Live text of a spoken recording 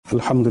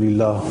الحمد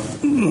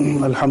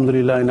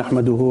لله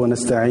نحمده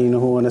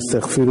ونستعينه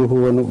ونستغفره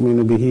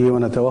ونؤمن به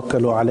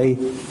ونتوكل عليه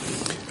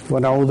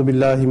ونعوذ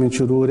بالله من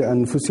شرور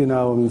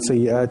أنفسنا ومن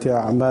سيئات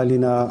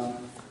أعمالنا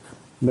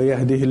من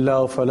يهده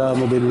الله فلا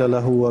مضل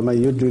له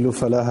ومن يضلل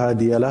فلا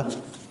هادي له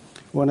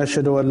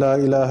ونشهد أن لا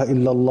إله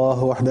إلا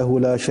الله وحده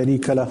لا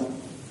شريك له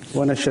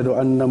ونشهد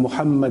أن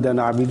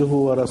محمدا عبده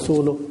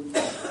ورسوله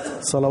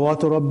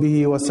صلوات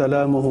ربه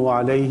وسلامه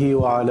عليه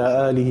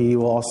وعلى آله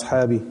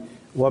وأصحابه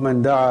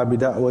وَمَنْ دَعَى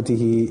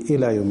بِدَعْوَتِهِ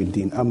إِلَى يَوْمِ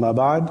الدِّينِ Amma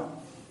ba'd.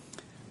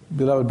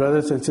 Beloved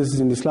brothers and sisters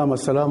in Islam,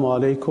 Assalamu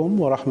alaikum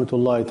wa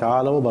rahmatullahi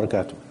ta'ala wa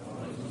barakatuh.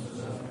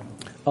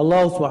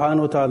 Allah subhanahu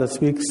wa ta'ala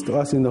speaks to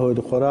us in the Holy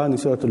Quran, in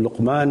Surah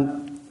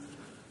Al-Luqman,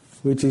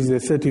 which is the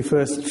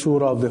 31st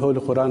surah of the Holy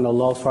Quran.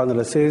 Allah subhanahu wa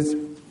ta'ala says,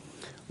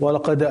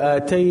 وَلَقَدْ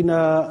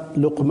آتَيْنَا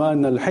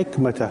لُقْمَانَ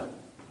الْحِكْمَةَ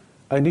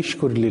أَنِ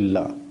اشْكُرْ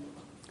لِلَّهِ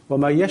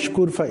وَمَنْ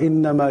يَشْكُرْ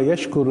فَإِنَّمَا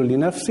يَشْكُرُ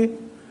لِنَفْسِهِ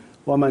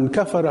وَمَنْ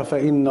كَفَرَ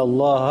فَإِنَّ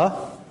اللَّهَ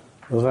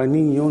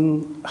غَنِيٌّ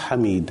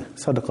حَمِيدٌ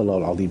صدق الله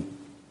العظيم.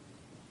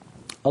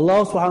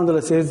 Allah subhanahu wa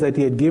ta'ala says that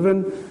He had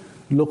given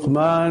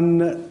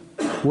Luqman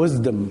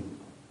wisdom.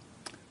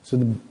 So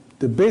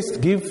the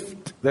best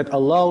gift that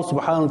Allah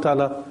subhanahu wa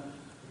ta'ala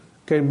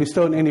can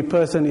bestow on any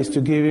person is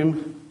to give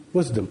him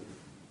wisdom.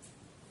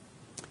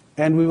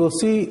 And we will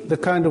see the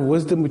kind of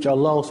wisdom which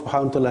Allah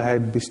subhanahu wa ta'ala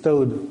had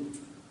bestowed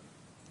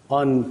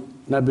on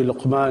Nabi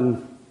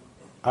Luqman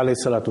alayhi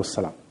salatu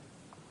wassalam.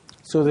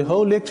 So the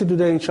whole lecture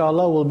today,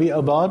 inshallah, will be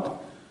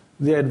about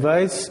the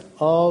advice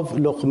of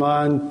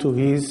Luqman to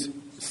his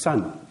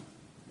son.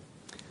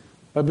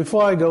 But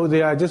before I go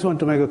there, I just want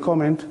to make a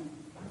comment,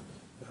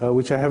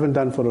 which I haven't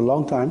done for a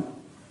long time,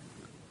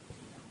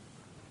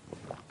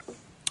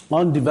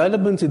 on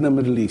developments in the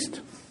Middle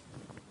East.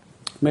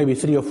 Maybe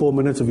 3 or 4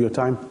 minutes of your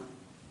time.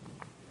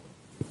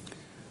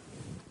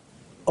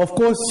 Of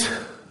course,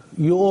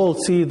 you all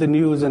see the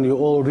news and you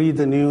all read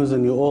the news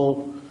and you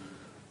all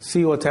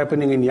see what's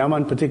happening in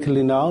Yemen,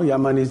 particularly now.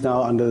 Yemen is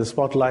now under the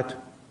spotlight.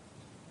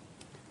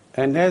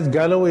 And as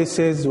Galloway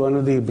says, one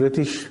of the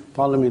British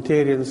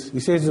parliamentarians,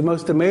 he says the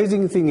most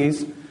amazing thing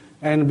is,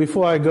 and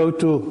before I go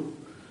to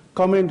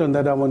comment on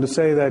that, I want to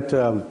say that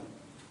the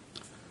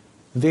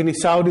any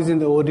Saudis in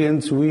the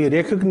audience, we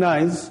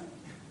recognize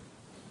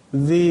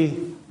the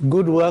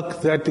good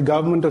work that the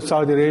government of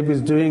Saudi Arabia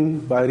is doing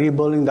by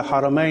rebuilding the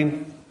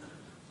Haramain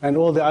and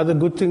all the other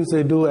good things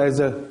they do as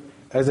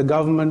a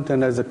government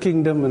and as a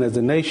kingdom and as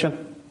a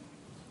nation.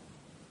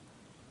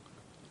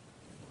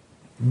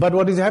 But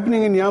what is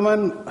happening in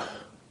Yemen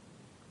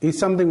is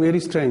something very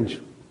strange.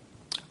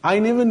 I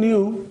never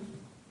knew,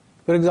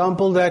 for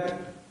example, that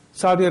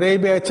Saudi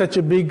Arabia had such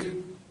a big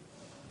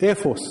air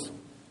force.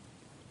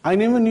 I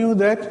never knew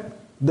that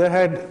they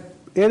had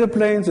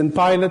airplanes and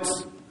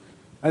pilots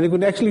and they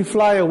could actually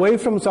fly away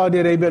from Saudi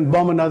Arabia and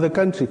bomb another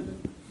country.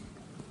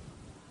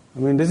 I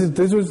mean, this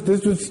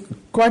was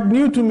quite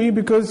new to me,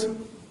 because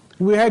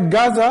we had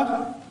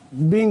Gaza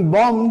being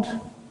bombed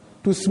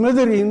to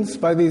smithereens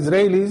by the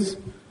Israelis,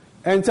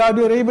 and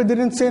Saudi Arabia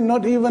didn't send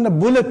not even a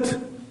bullet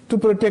to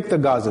protect the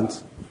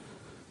Gazans.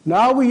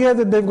 Now we hear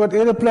that they've got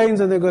airplanes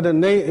and they've got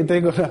an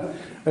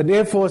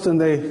air force, and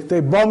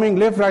they're bombing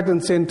left, right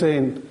and center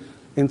in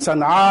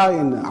Sana'a,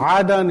 in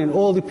Adan, in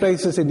all the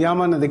places in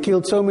Yemen, and they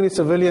killed so many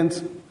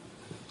civilians.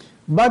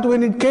 But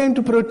when it came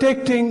to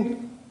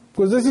protecting,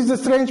 because this is the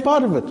strange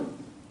part of it,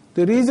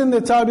 the reason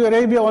that Saudi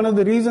Arabia, one of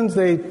the reasons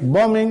they're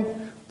bombing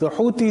the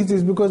Houthis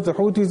is because the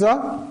Houthis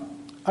are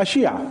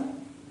Shia.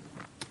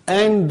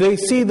 And they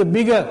see the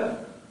bigger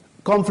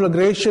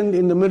conflagration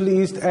in the Middle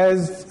East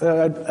as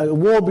a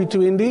war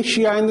between the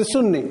Shia and the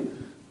Sunni,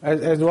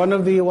 as one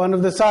of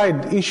the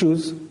side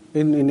issues.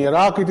 In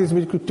Iraq it is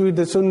between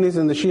the Sunnis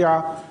and the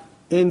Shia.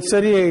 In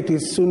Syria it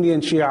is Sunni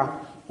and Shia.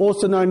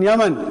 Also now in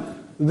Yemen,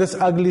 this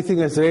ugly thing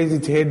has raised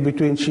its head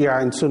between Shia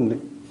and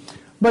Sunni.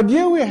 But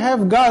here we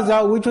have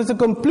Gaza, which was a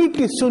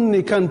completely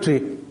Sunni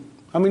country.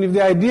 I mean, if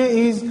the idea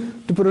is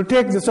to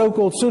protect the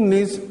so-called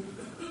Sunnis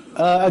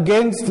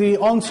against the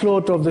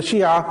onslaught of the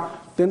Shia,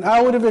 then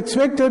I would have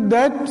expected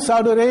that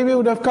Saudi Arabia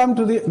would have come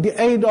to the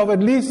aid of at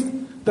least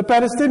the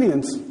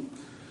Palestinians.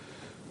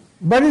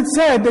 But it's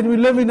sad that we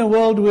live in a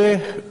world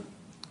where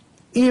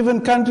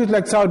even countries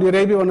like Saudi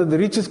Arabia, one of the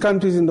richest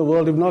countries in the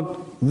world, if not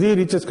the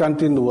richest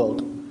country in the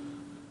world,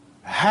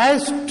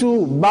 has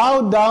to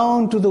bow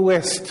down to the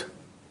West,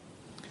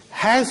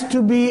 has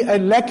to be a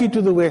lackey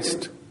to the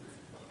West,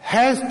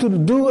 has to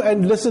do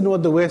and listen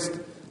what the West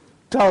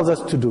tells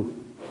us to do.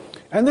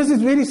 And this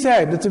is very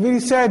sad. It's a very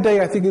sad day,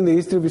 I think, in the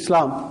history of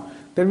Islam,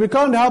 that we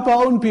can't help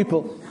our own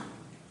people.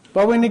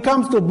 But when it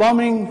comes to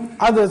bombing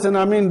others, and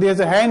I mean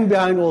there's a hand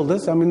behind all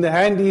this, I mean the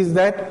hand is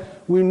that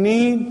we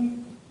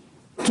need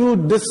to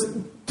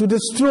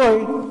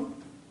destroy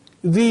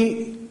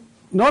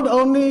not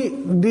only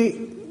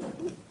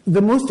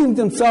the Muslims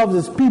themselves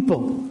as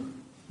people,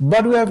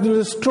 but we have to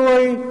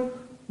destroy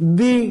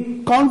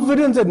the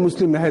confidence that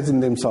Muslim has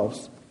in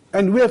themselves.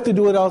 And we have to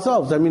do it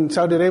ourselves. I mean,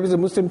 Saudi Arabia is a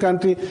Muslim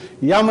country,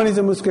 Yemen is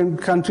a Muslim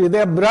country, they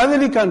are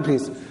brotherly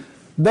countries.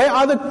 They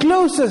are the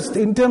closest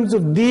in terms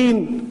of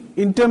deen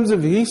in terms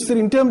of history,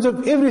 in terms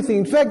of everything.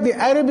 In fact, the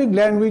Arabic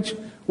language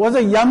was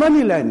a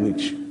Yemeni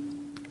language.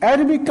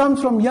 Arabic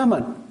comes from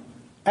Yemen.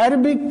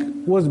 Arabic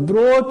was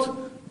brought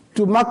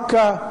to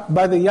Makkah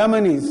by the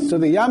Yemenis. So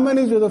the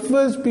Yemenis were the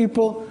first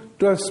people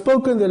to have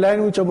spoken the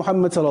language of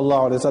Muhammad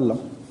sallallahu alaihi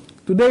wasallam.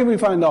 Today we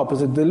find the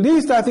opposite. The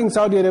least I think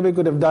Saudi Arabia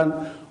could have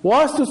done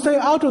was to stay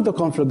out of the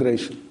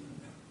conflagration.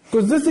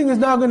 Because this thing is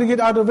now going to get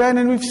out of hand,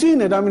 and we've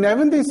seen it. I mean,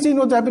 haven't they seen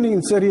what's happening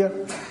in Syria?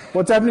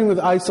 What's happening with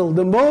ISIL?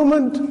 The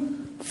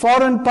moment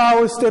foreign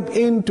powers step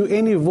into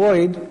any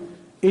void,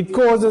 it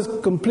causes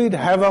complete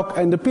havoc,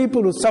 and the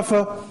people who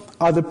suffer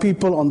are the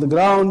people on the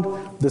ground,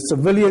 the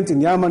civilians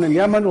in Yemen. And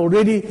Yemen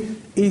already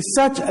is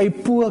such a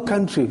poor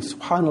country,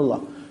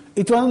 subhanAllah.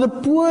 It's one of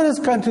the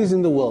poorest countries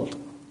in the world.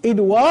 It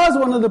was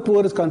one of the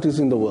poorest countries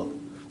in the world.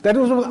 That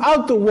was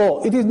without the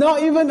war. It is now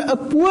even a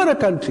poorer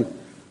country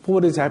for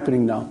what is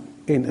happening now.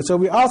 So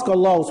we ask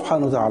Allah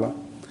subhanahu wa ta'ala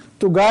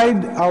to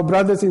guide our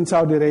brothers in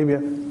Saudi Arabia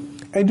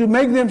and to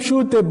make them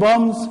shoot their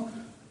bombs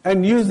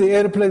and use the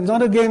airplanes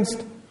not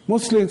against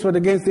Muslims but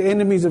against the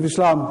enemies of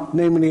Islam,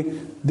 namely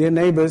their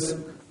neighbors,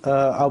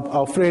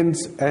 our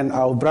friends and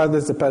our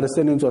brothers, the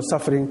Palestinians, who are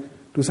suffering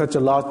to such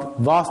a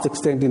vast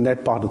extent in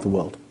that part of the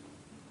world.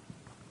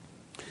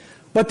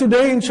 But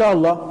today,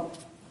 inshallah,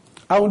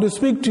 I want to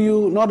speak to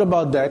you not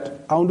about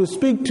that. I want to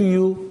speak to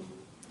you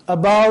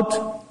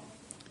about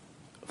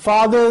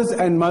fathers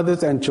and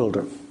mothers and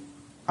children.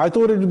 I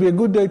thought it would be a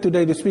good day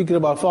today to speak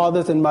about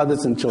fathers and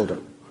mothers and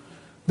children.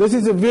 This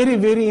is a very,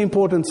 very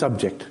important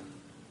subject.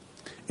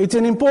 It's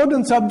an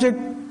important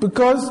subject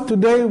because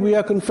today we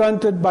are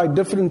confronted by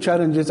different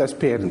challenges as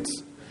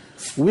parents.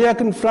 We are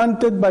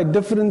confronted by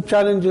different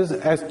challenges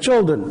as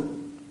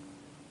children.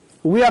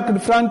 We are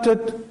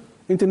confronted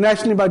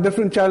internationally by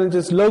different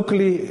challenges,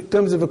 locally in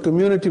terms of a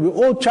community. We're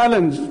all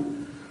challenged.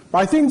 But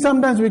I think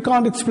sometimes we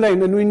can't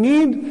explain, and we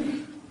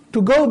need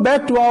to go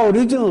back to our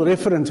original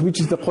reference, which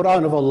is the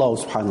Quran of Allah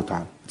subhanahu wa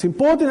ta'ala. It's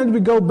important that we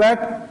go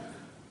back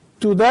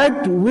to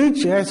that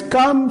which has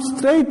come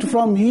straight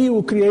from He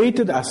who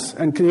created us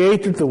and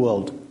created the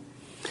world.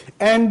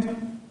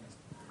 And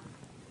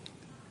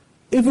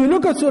if we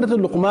look at Surah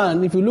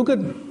Al-Luqman, if you look at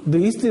the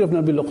history of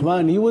Nabi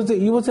Luqman,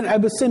 he was an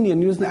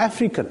Abyssinian, he was an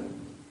African.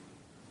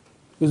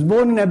 He was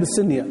born in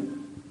Abyssinia.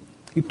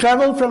 He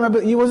traveled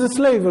he was a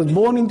slave, he was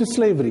born into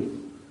slavery.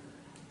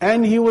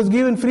 And he was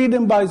given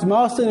freedom by his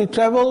master, and he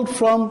traveled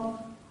from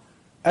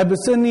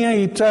Abyssinia,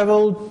 he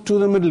traveled to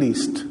the Middle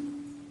East.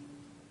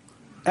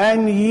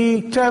 And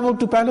he traveled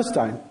to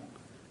Palestine.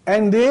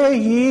 And there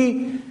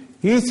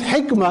his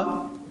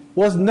hikmah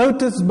was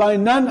noticed by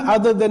none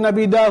other than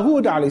Nabi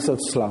Dawood alayhi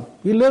salam.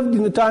 He lived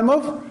in the time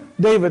of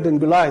David and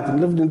Goliath. He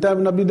lived in the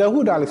time of Nabi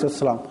Dawood alayhi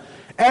salam.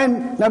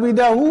 And Nabi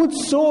Dawood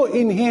saw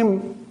in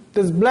him,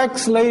 this black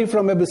slave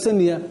from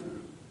Abyssinia,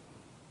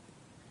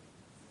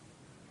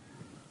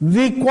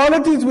 the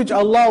qualities which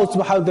Allah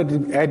subhanahu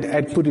wa ta'ala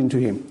had put into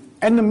him.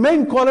 And the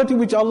main quality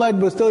which Allah had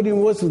bestowed him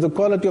was the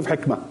quality of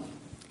hikmah.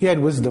 He had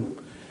wisdom.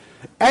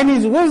 And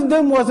his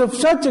wisdom was of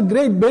such a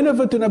great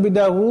benefit to Nabi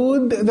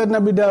Dawood that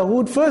Nabi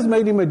Dawood first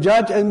made him a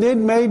judge and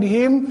then made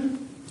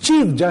him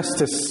chief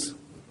justice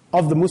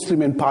of the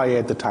Muslim empire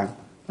at the time.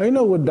 Now you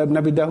know what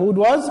Nabi Dawood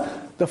was?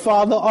 The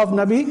father of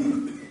Nabi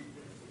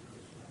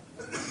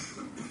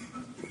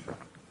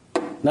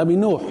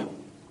Nuh.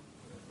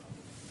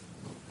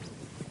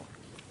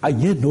 I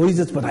hear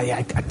noises, but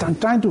I'm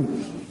trying to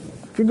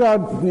figure out,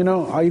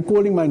 are you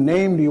calling my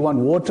name? Do you want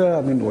water?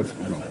 I mean, what?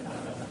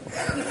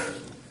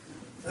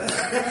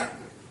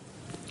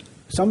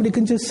 Somebody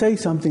can just say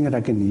something that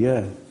I can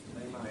hear.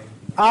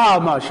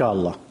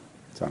 MashaAllah.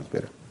 Sounds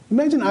better.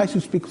 Imagine I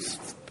should speak.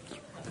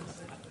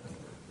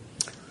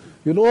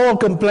 You'll all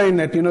complain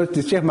that,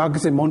 the Sheikh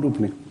Marcus said, mount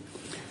opening.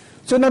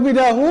 So Nabi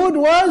Dawood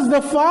was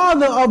the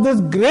father of this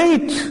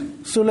great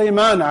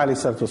Sulaiman alayhi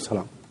salatu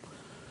wasalam.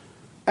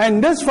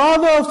 And this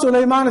father of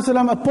Sulaiman alayhi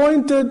salam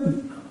appointed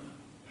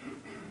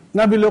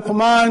Nabi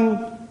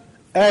Luqman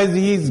as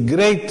his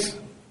great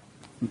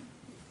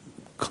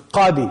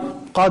Qadi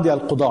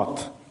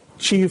al-Qudat,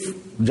 chief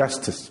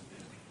justice.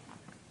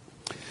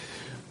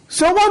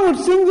 So one would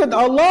think that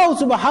Allah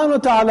subhanahu wa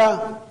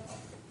ta'ala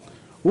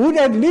would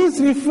at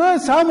least refer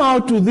somehow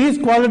to these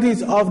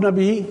qualities of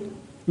Nabi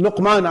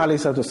Luqman alayhi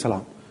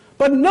salam.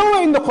 But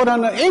nowhere in the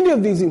Quran are any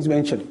of these things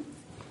mentioned.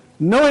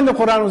 Nowhere in the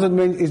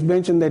Quran is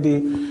mentioned that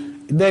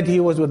he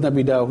was with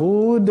Nabi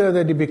Dawood,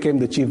 that he became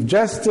the chief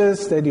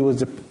justice, that he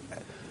was...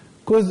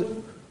 Because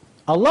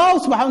Allah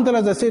subhanahu wa ta'ala,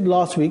 as I said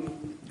last week,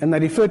 and I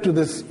referred to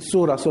this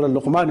surah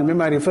Luqman.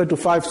 Remember I referred to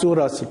 5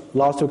 surahs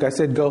last week. I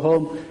said go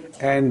home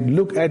and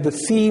look at the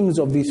themes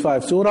of these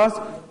 5 surahs.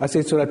 I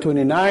said surah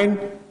 29,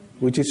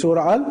 which is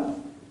surah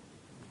Al...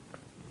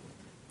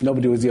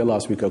 Nobody was here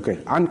last week, okay.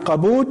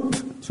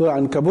 Ankabut, surah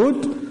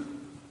Ankabut.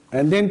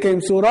 And then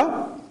came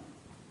surah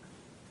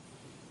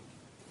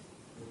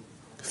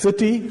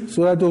 30,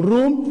 surah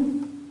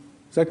Al-Rum.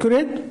 Is that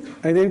correct?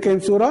 And then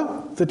came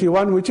surah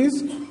 31, which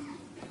is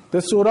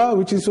surah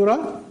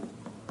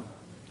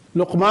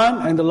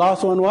Luqman, and the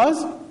last one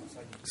was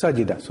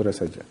Sajida, Surah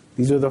Sajda.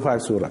 These are the 5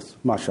 surahs,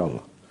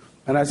 mashallah.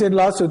 And I said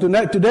last, so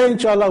today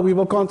inshallah we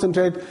will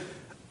concentrate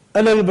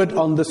a little bit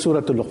on the Surah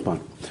Al-Luqman.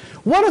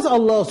 What does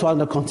Allah subhanahu wa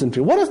ta'ala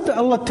concentrate? What does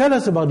Allah tell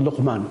us about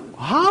Luqman?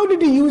 How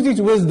did he use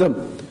his wisdom?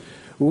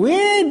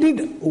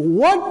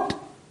 What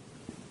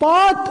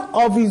part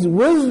of his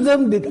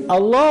wisdom did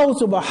Allah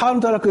subhanahu wa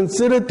ta'ala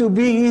consider to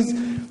be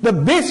the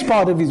best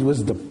part of his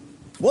wisdom?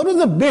 What was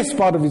the best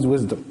part of his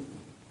wisdom?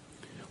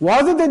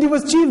 Was it that he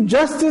was Chief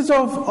Justice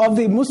of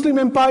the Muslim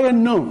Empire?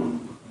 No.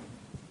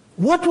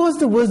 What was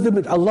the wisdom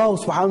that Allah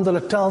subhanahu wa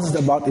ta'ala tells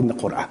us about in the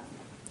Quran?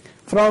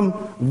 From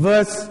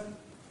verse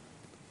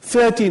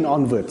 13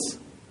 onwards.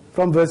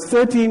 From verse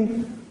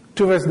 13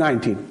 to verse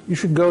 19. You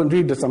should go and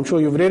read this. I'm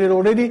sure you've read it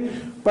already.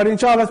 But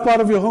inshallah, as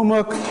part of your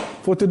homework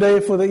for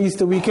today, for the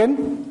Easter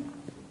weekend,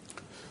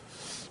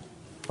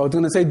 I was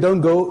going to say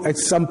don't go at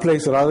some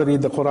place, rather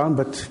read the Quran,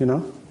 but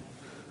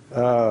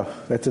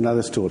that's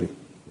another story.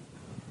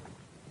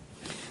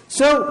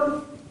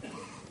 So,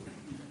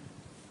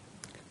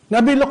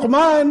 Nabi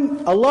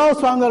Luqman, Allah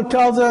subhanahu wa ta'ala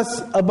tells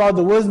us about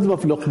the wisdom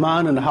of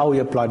Luqman and how he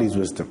applied his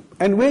wisdom.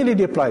 And where did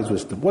he apply his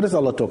wisdom? What does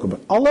Allah talk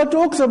about? Allah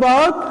talks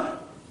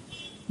about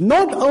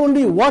not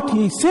only what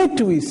he said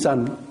to his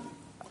son.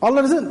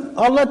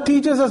 Allah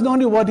teaches us not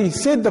only what he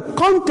said, the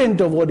content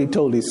of what he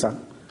told his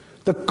son.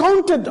 The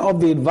content of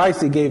the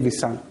advice he gave his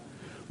son.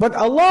 But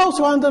Allah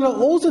subhanahu wa ta'ala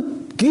also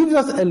gives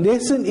us a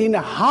lesson in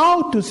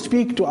how to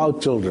speak to our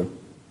children.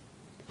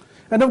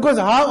 And of course,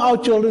 how our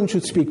children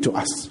should speak to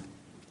us.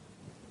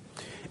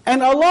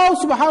 And Allah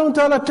subhanahu wa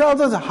ta'ala tells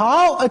us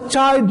how a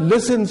child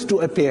listens to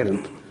a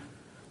parent.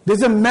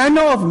 There's a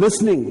manner of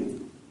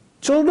listening.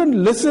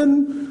 Children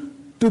listen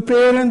to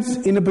parents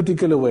in a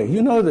particular way.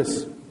 You know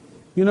this.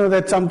 You know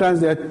that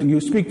sometimes that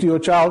you speak to your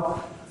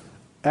child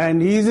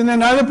and he's in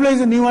another place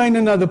and you are in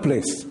another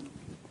place.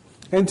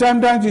 And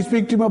sometimes you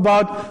speak to him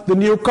about the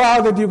new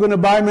car that you're going to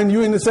buy him and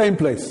you're in the same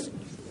place.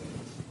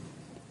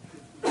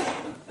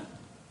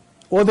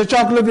 Or the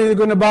chocolate that you're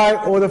going to buy,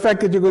 or the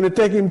fact that you're going to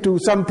take him to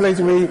some place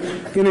where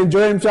he can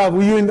enjoy himself,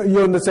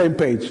 you're on the same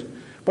page.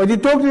 But you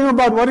talk to him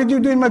about, what did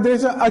you do in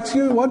madrasa?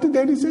 Excuse me, what did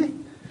daddy say?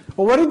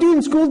 Or what did you do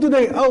in school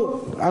today?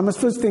 Oh, I must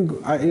first think,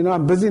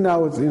 I'm busy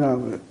now.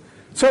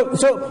 So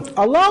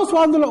Allah subhanahu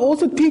wa ta'ala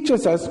also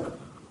teaches us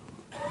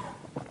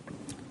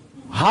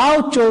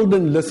how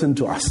children listen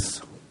to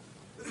us.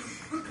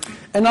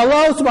 And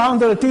Allah subhanahu wa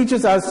ta'ala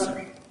teaches us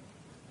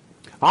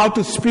how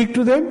to speak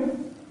to them,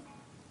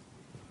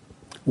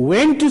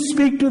 when to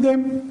speak to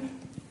them,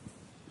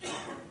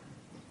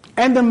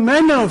 and the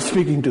manner of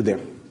speaking to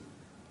them.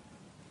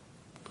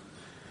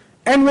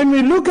 And when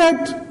we look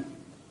at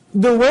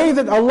the way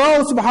that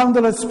Allah subhanahu wa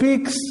ta'ala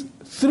speaks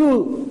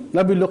through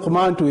Nabi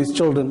Luqman to his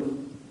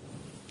children,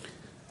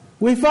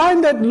 we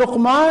find that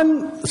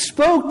Luqman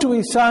spoke to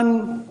his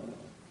son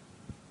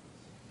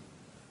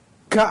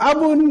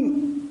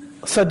Ka'abun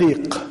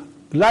Sadiq,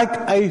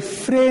 like a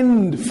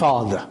friend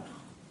father.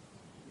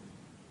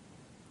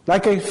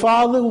 Like a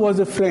father who was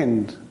a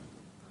friend.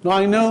 Now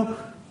I know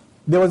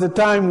there was a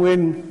time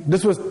when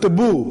this was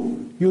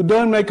taboo. You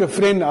don't make a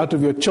friend out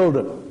of your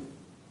children.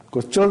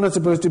 Because children are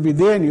supposed to be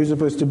there and you're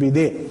supposed to be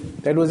there.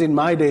 That was in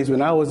my days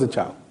when I was a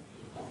child.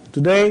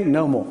 Today,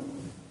 no more.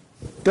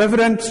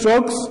 Different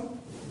strokes.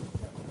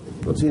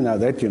 See, now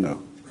that you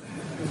know.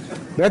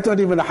 That's not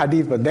even a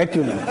hadith, but that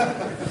you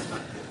know.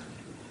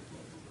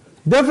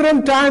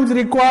 Different times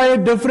require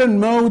different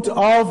modes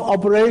of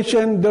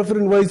operation,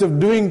 different ways of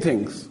doing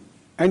things.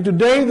 And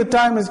today the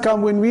time has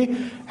come when we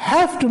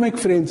have to make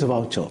friends of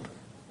our children.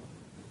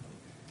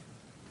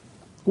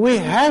 We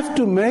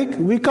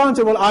can't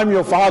say, well, I'm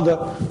your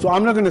father, so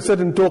I'm not going to sit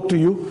and talk to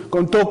you. Go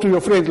and talk to your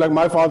friends like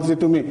my father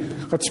said to me.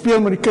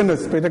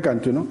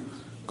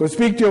 Go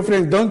speak to your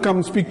friends, don't come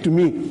and speak to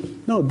me.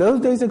 No,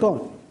 those days are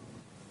gone.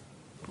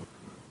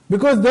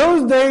 Because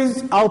those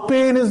days our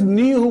parents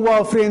knew who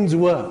our friends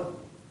were.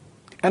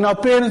 And our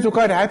parents were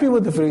quite happy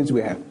with the friends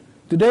we have.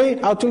 Today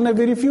our children have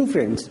very few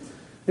friends.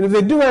 And if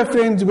they do have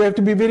friends, we have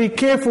to be very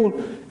careful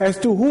as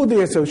to who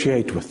they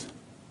associate with.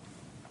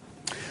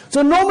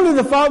 So normally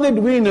the father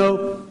that we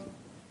know,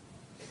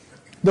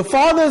 the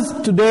fathers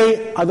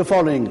today are the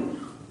following.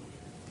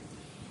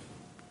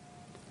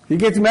 He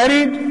gets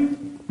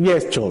married, he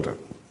has children.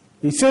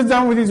 He sits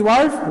down with his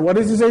wife. What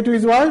does he say to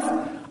his wife?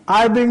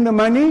 I bring the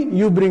money,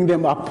 you bring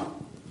them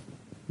up.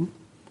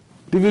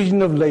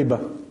 Division of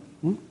labor.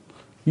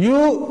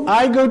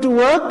 I go to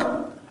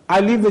work, I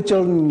leave the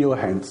children in your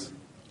hands.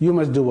 You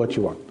must do what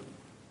you want.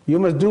 You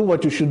must do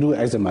what you should do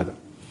as a mother.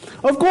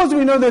 Of course,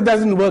 we know that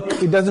doesn't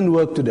work. It doesn't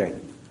work today.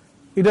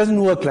 It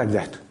doesn't work like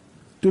that.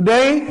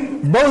 Today,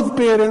 both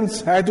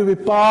parents have to be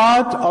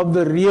part of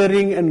the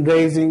rearing and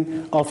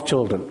raising of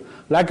children.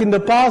 Like in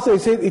the past, I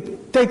said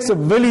it takes a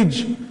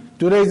village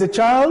to raise a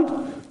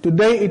child.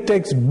 Today, it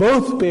takes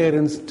both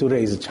parents to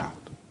raise a child.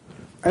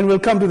 And we'll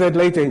come to that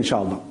later,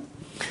 inshallah.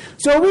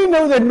 So we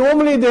know that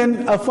normally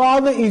then a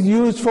father is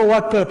used for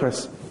what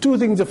purpose? Two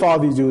things a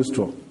father is used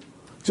for.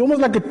 It's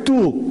almost like a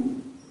tool.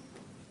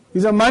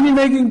 He's a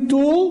money-making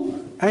tool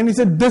and it's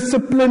a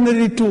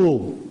disciplinary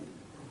tool.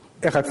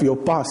 Ek het vir jou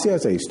pa sê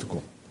as hy is toe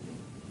kom.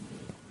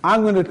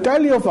 I'm going to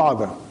tell your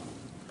father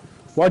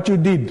what you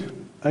did,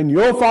 and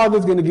your father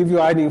is going to give you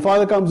hiding. Your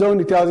father comes home,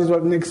 he tells you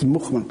what next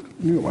movement.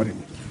 You know what it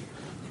means.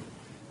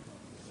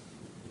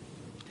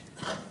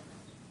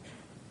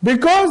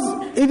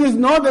 Because it is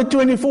not a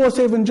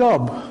 24/7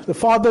 job. The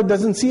father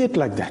doesn't see it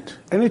like that.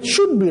 And it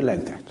should be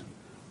like that.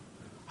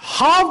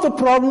 Half the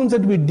problems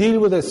that we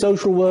deal with as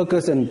social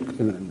workers and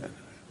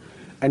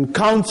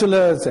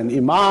counselors and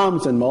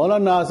imams and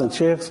maulanas and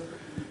sheikhs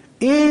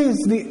is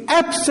the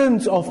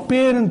absence of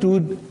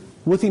parenthood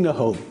within a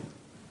home.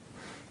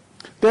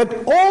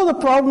 That all the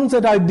problems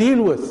that I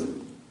deal with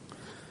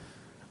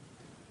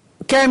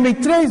can be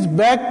traced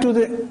back to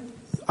the...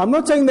 I'm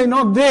not saying they're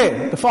not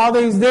there. The father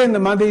is there and the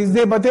mother is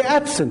there, but they're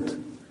absent.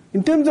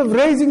 In terms of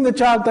raising the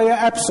child, they are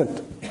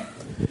absent.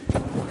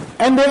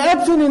 And they're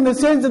absent in the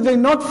sense that they're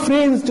not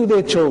friends to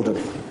their children.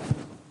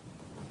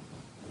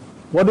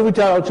 What do we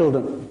tell our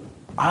children?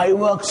 I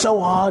work so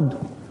hard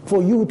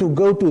for you to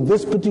go to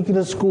this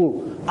particular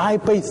school. I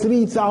pay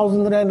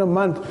 3,000 rand a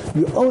month.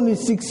 You're only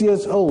 6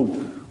 years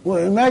old. Well,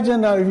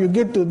 imagine now if you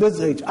get to this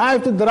age. I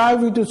have to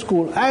drive you to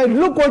school.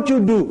 Look what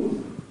you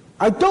do.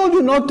 I told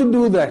you not to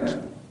do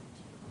that.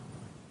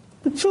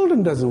 The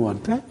children doesn't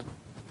want that.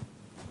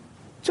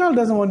 Child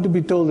doesn't want to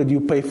be told that you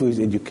pay for his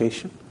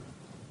education.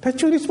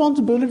 That's your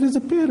responsibility as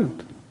a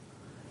parent.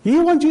 He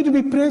wants you to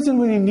be present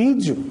when he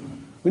needs you,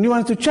 when he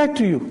wants to chat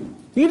to you.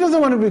 He doesn't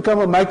want to become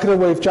a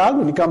microwave child.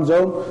 When he comes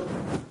home,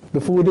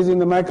 the food is in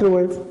the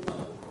microwave,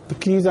 the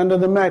keys under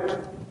the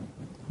mat.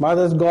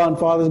 Mother's gone,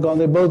 father's gone,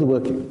 they're both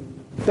working.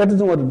 That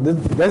isn't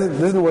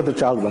what the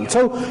child wants.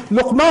 So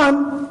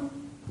Luqman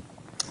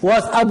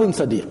was Abun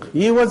Sadiq.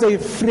 He was a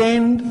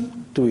friend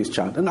to his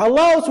child. And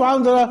Allah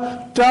subhanahu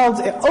wa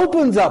ta'ala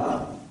opens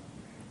up.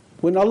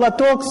 When Allah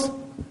talks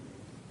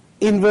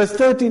in verse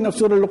 13 of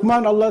Surah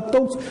Luqman,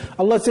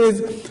 Allah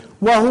says,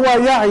 وَهُوَ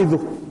يَعِذُ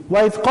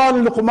وَإِذْ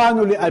قَالَ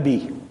لُقْمَانُ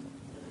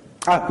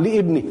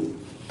لِإِبْنِهِ.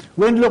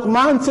 When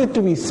Luqman said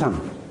to his son,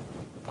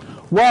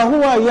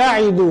 وَهُوَ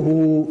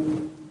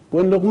يَعِذُهُ.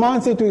 When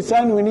Luqman said to his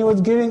son, when he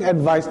was giving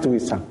advice to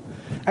his son.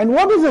 And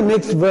what is the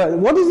next verse?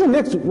 What is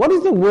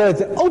the words,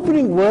 the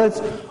opening words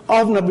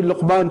of Nabi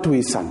Luqman to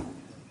his son?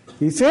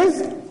 He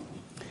says,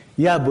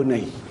 Ya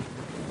Bunay.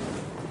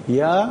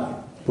 Ya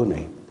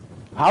Bunay.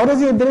 How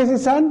does he address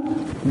his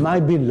son? My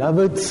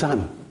beloved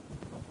son.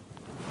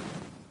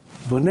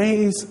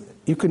 Bunay is,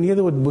 you can hear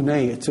the word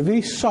Bunay. It's a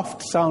very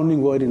soft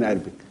sounding word in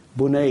Arabic.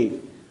 Bunay.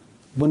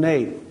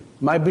 Bunay.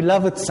 My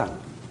beloved son.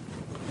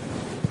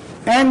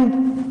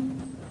 And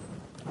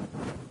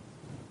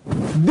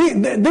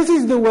this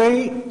is the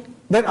way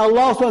that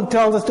Allah SWT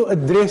tells us to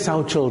address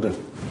our children.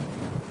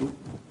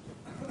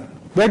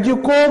 That you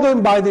call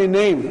them by their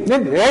name.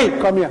 Then, hey,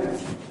 come here.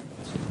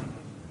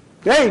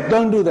 Hey,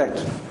 don't do that.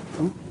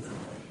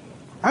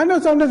 I know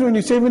sometimes when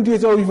you're 70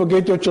 years old, you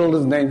forget your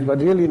children's names, but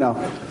really now,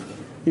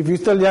 if you're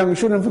still young, you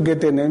shouldn't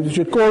forget their names. You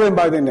should call them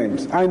by their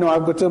nams. I know,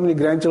 I've got so many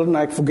grandchildren,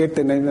 I forget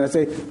their names, and I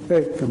say,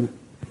 hey, come here.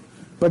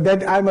 But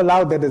that I'm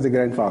allowed that as a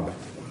grandfather.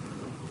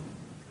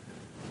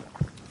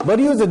 But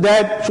you as a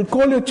dad should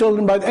call your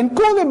children and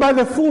call them by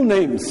their full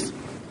names.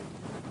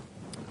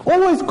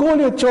 Always call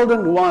your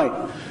children.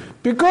 Why?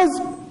 Because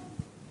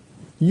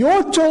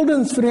your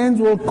children's friends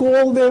will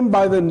call them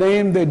by the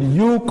name that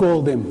you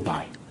call them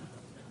by.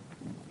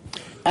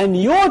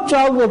 And your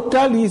child will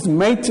tell his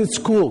mates at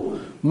school,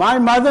 my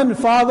mother and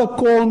father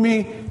call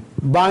me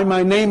by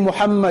my name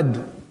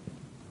Muhammad.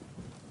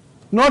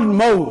 Not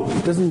Mo.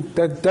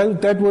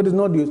 That word is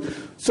not used.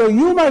 So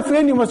you, my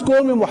friend, you must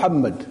call me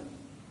Muhammad.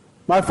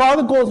 My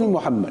father calls me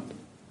Muhammad.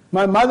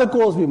 My mother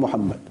calls me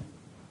Muhammad.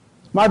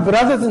 My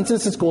brothers and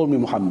sisters call me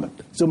Muhammad.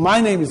 So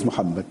my name is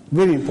Muhammad.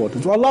 Very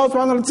important. So Allah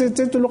subhanahu wa ta'ala says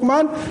to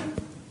Luqman,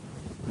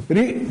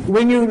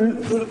 when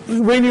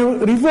you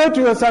refer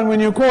to your son,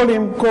 when you call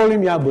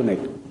him Ya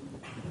Bunay.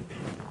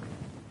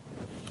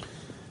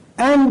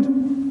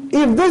 And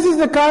if this is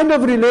the kind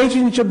of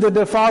relationship that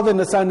the father and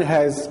the son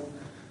has,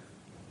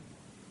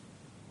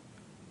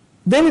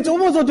 then it's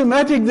almost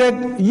automatic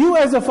that you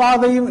as a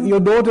father, your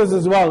daughters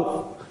as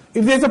well,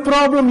 if there's a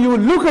problem, you will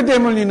look at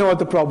them and you know what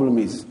the problem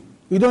is.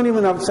 You don't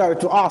even have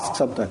to ask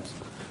sometimes.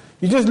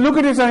 You just look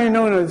at it and you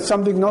know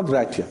something's not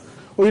right here.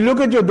 Or you look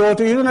at your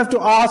daughter, you don't have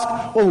to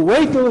ask, or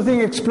wait till the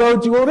thing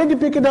explodes. You already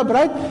pick it up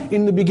right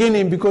in the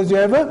beginning because you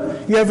have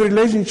a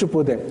relationship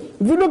with them.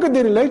 If you look at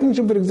the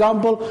relationship, for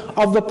example,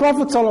 of the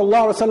Prophet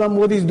ﷺ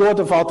with his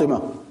daughter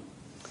Fatima.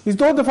 His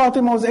daughter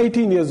Fatima was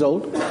 18 years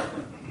old.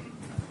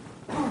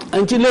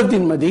 And she lived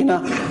in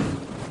Medina.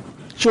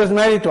 She was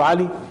married to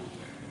Ali.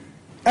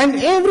 And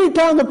every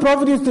time the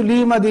Prophet used to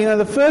leave Medina,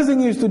 the first thing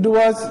he used to do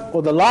was,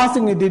 or the last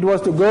thing he did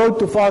was to go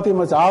to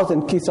Fatima's house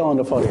and kiss her on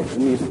the forehead.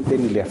 And then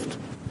he left.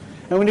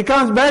 And when he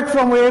comes back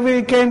from wherever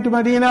he came to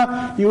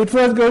Medina, he would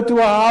first go to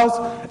her house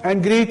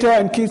and greet her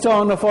and kiss her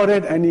on the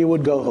forehead, and he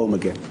would go home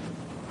again.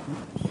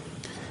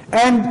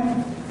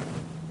 And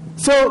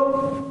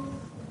so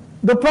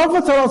the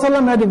Prophet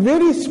ﷺ had a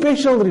very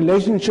special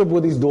relationship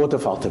with his daughter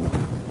Fatima.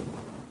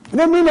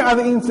 There are many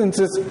other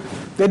instances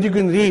that you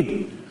can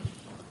read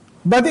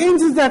But the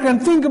instance I can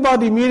think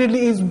about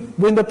immediately is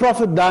when the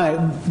Prophet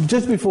died,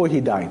 just before he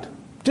died.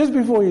 Just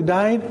before he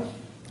died,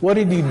 what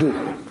did he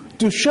do?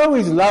 To show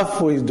his love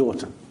for his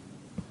daughter.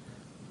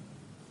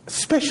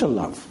 Special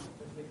love.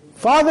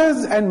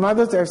 Fathers and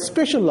mothers have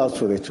special loves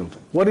for their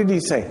children. What did he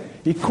say?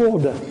 He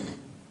called her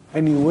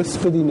and he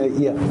whispered in her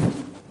ear.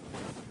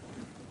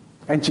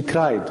 And she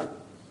cried.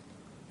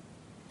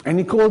 And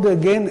he called her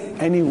again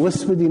and he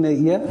whispered in her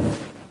ear.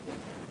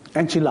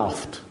 And she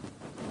laughed.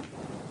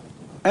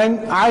 And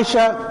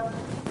Aisha,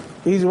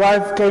 his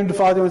wife, came to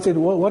Fatima and said,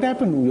 what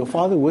happened? Your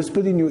father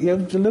whispered in your ear.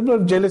 It's a little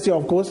bit of jealousy,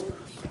 of course.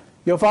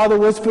 Your father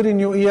whispered in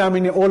your ear. I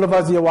mean, all of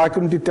us here, why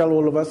couldn't he tell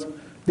all of us?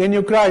 Then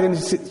you cried, and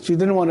she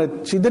didn't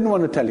want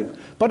to tell him.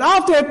 But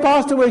after he had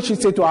passed away, she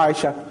said to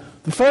Aisha,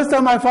 the first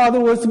time my father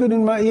whispered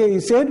in my ear, he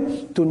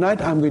said,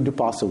 tonight I'm going to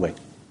pass away.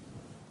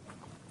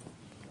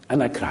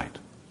 And I cried.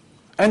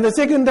 And the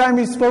second time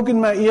he spoke in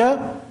my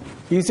ear,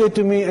 he said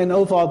to me, and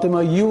O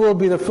Fatima, you will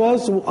be the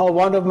first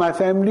one of my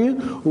family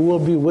who will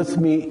be with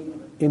me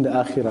in the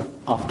akhirah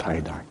after I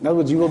die. In other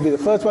words, you will be the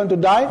first one to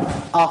die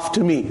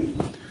after me.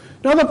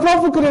 Now the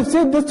Prophet could have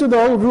said this to the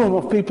whole room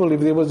of people if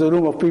there was a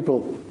room of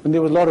people, and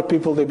there was a lot of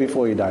people there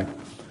before he died.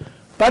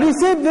 But he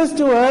said this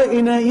to her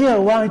in her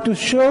ear. Why? To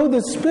show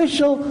the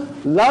special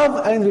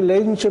love and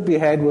relationship he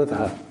had with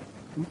her.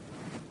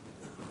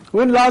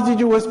 When last did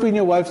you whisper in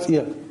your wife's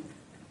ear?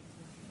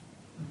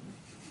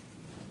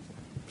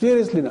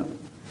 Seriously now.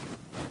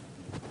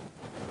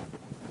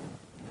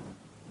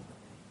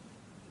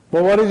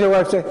 But what does your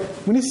wife say?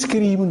 When you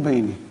screaming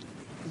by me,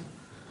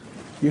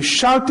 you're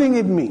shouting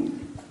at me.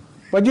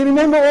 But you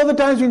remember all the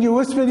times when you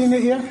whispered in her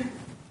ear?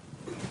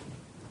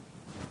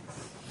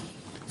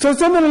 So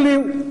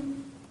similarly,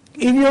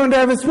 if you want to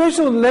have a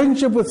special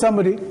relationship with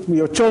somebody,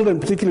 your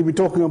children particularly we're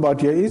talking about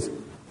here is,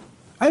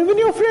 and when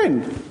you're a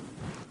friend.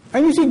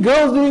 And you see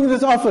girls doing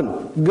this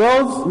often.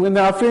 Girls, when they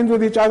are friends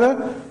with each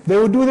other, they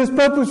would do this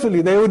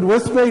purposefully. They would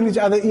whisper in each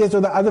other's ears so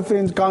the other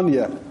friends can't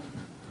hear.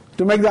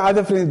 To make the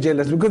other friends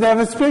jealous. Because they have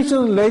a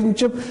special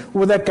relationship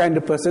with that kind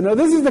of person. Now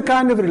this is the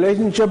kind of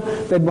relationship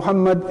that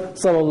Muhammad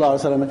sallallahu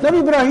alaihi wasallam.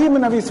 Nabi Ibrahim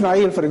and Nabi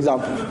Ismail, for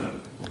example.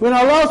 When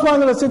Allah subhanahu wa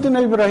ta'ala said to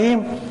Nabi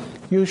Ibrahim,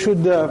 you should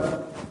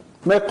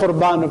make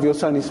qurban of your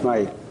son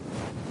Ismail.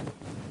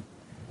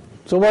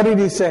 So what did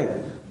he say?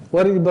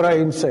 What did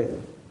Ibrahim say?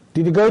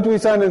 Did he go to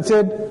his son and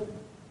said,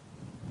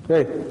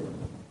 hey,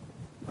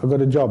 I've got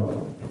a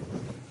job.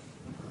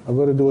 I've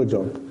got to do a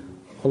job.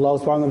 Allah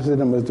subhanahu wa ta'ala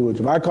said I must do a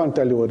job. I can't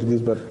tell you what it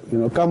is, but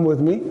come with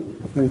me.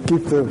 And he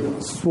keeps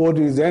the sword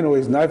in his hand or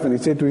his knife, and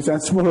he said to his son,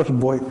 small little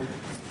boy.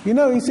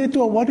 He said to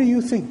her, what do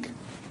you think?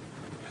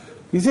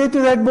 He said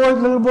to that boy,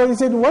 little boy, he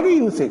said, what do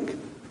you think?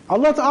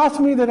 Allah asked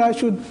me that I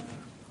should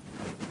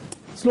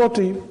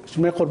slaughter you,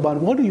 should make qurban.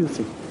 What do you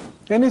think?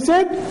 And he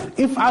said,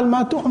 if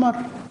al-ma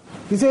tu'mar.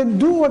 He said,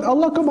 do what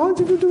Allah commands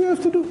you to do, you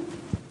have to do.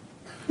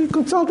 He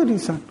consulted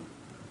his son.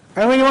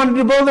 And when he wanted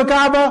to build the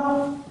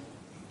Kaaba,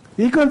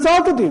 he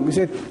consulted him. He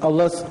said,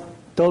 Allah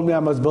told me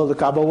I must build the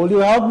Kaaba. Will you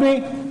help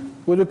me?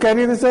 Will you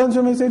carry the stones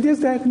for me? He said,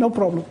 yes, Dad, no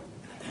problem.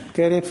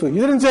 Carry it for you.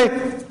 You didn't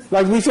say,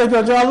 like we said,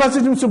 Allah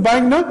said to him,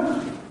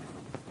 Subhanahu,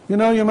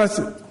 you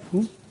must.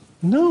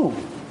 No.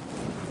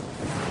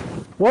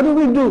 What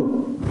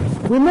do?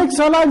 We make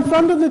salah in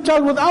front of the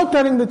child without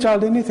telling the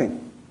child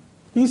anything.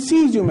 He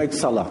sees you make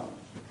salah.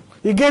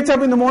 He gets up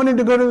in the morning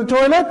to go to the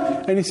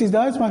toilet, and he sees,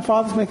 that's my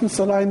father's making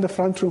salah in the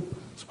front room.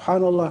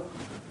 Subhanallah.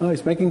 Oh,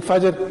 he's making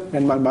fajr,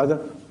 and my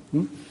mother.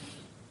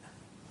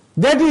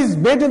 That is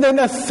better than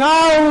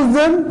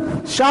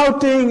 1,000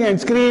 shouting and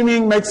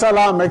screaming, make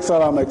salah, make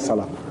salah, make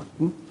salah.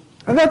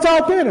 And that's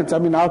our parents. I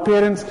mean, our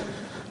parents,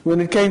 when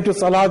it came to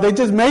salah, they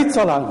just made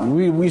salah.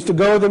 We used to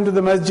go with them to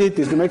the masjid,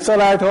 used to make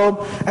salah at home,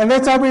 and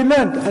that's how we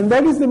learned. And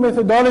that is the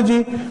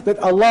methodology that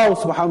Allah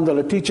subhanahu wa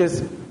ta'ala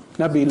teaches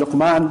Nabi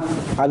Luqman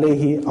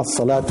alayhi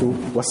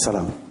as-salatu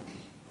was-salam.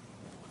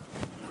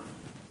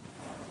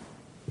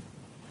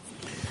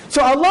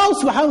 So Allah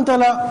subhanahu wa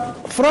ta'ala,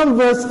 from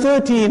verse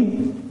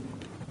 13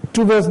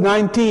 to verse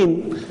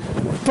 19,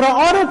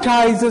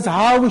 prioritizes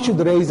how we should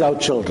raise our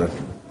children.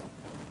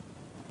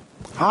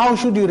 How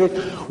should you raise?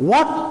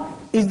 What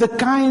is the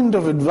kind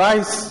of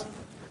advice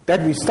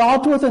that we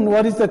start with, and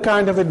what is the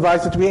kind of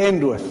advice that we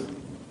end with?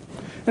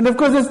 And of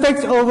course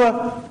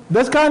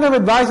this kind of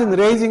advice in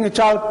raising a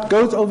child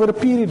goes over a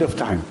period of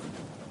time.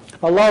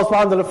 Allah subhanahu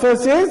wa ta'ala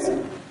first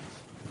says,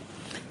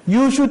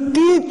 you should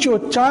teach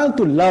your child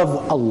to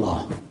love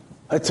Allah.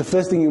 That's the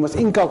first thing you must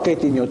inculcate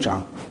in your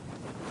child.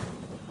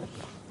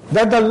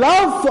 That the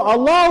love for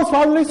Allah subhanahu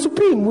wa ta'ala is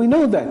supreme. We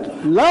know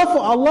that. Love for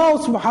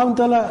Allah subhanahu wa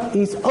ta'ala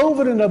is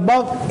over and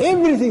above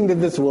everything that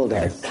this world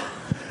has.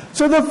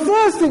 So the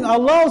first thing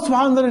Allah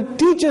subhanahu wa ta'ala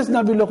teaches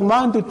Nabi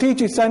Luqman to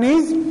teach his son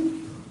is,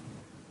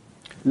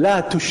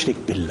 La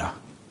tushrik billah.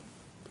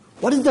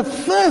 What is the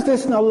first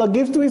lesson Allah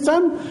gives to his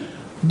son?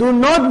 Do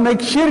not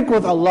make shirk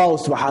with Allah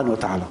subhanahu wa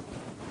ta'ala.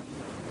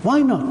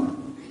 Why not?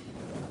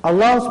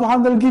 Allah subhanahu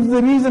wa ta'ala gives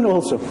the reason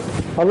also.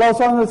 Allah subhanahu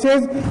wa ta'ala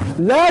says,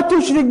 La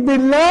tushrik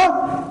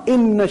billah,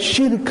 inna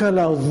shirka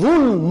la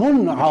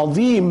dhulmun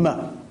azim.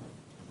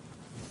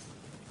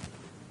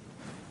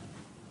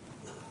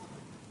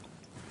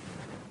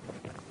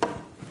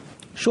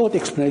 Short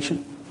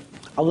explanation.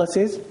 Allah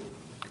says,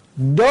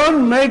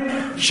 don't make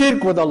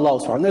shirk with Allah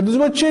subhanahu wa ta'ala. This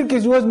word shirk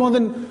is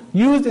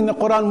used in the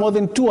Quran more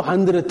than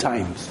 200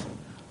 times.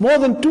 More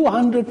than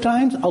 200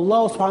 times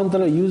Allah subhanahu wa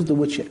ta'ala used the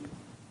word shirk.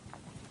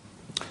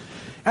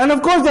 And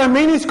of course there are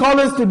many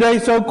scholars today,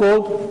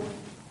 so-called,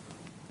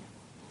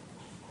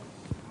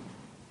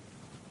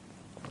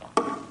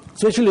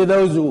 especially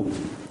those who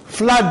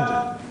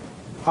flood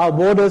our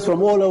borders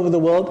from all over the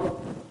world,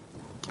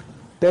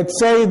 that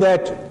say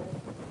that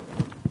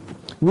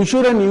we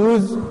shouldn't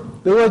use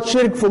the word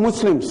shirk for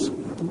Muslims.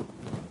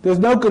 There's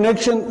no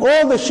connection.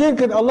 All the shirk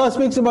that Allah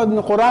speaks about in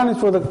the Quran is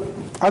for the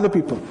other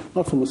people,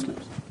 not for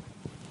Muslims.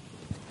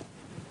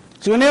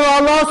 So whenever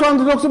Allah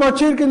talks about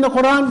shirk in the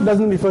Quran, it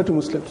doesn't refer to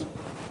Muslims.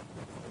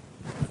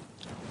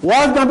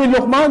 Was Nabi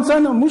Luqman's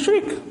son a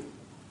mushrik?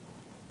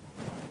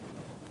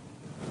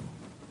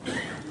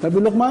 Nabi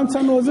Luqman's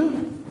son was a,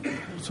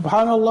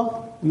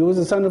 subhanallah, he was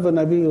the son of a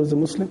Nabi, he was a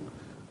Muslim,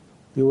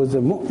 he was a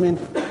mu'min.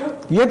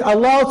 Yet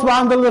Allah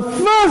subhanahu wa ta'ala, the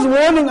first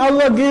warning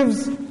Allah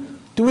gives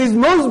to his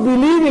most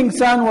believing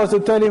son was to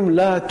tell him,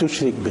 La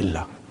tushrik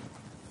billah.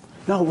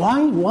 Now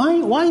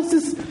why is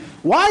this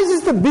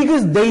the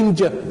biggest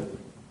danger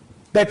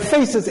that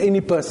faces any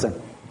person?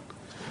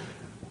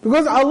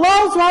 Because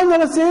Allah subhanahu wa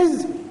ta'ala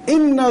says,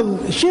 Inna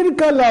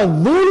shirka la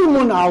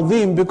dhulmun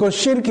azim, because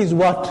shirk is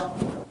what?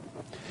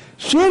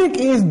 Shirk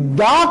is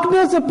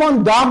darkness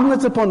upon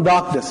darkness upon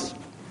darkness.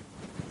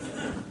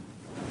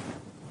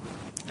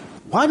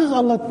 Why does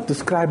Allah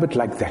describe it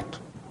like that?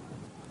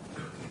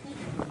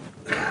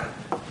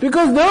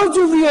 Because those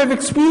of you who have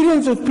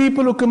experience with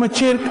people who commit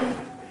shirk,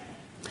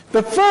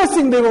 the first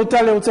thing they will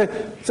tell you, will say,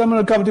 someone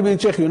will come to me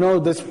and say,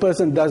 this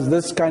person does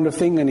this kind of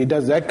thing and he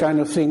does that kind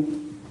of thing.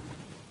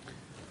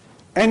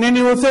 And then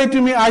he will say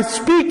to me, I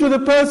speak to the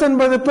person,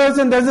 but the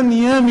person doesn't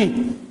hear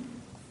me.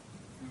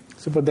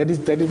 So, but that is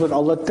what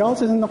Allah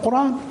tells us in the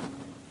Quran.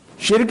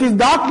 Shirk is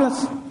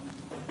darkness.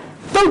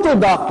 Total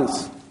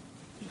darkness.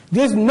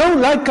 There's no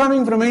light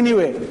coming from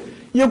anywhere.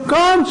 You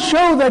can't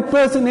show that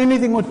person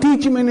anything or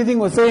teach him anything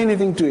or say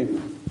anything to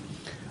him.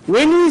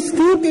 When he is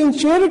steeped in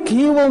shirk,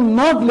 he will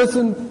not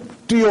listen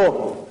to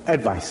your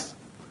advice.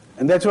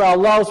 And that's why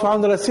Allah subhanahu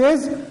wa ta'ala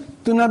says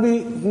to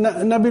Nabi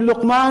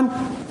Luqman,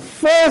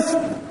 first,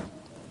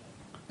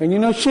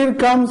 and shirk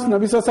comes,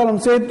 Nabi sallallahu alayhi wa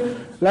sallam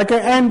said, like an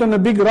ant on a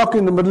big rock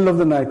in the middle of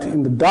the night,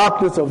 in the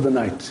darkness of the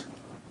night.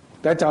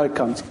 That's how it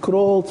comes. It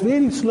crawls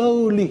very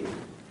slowly,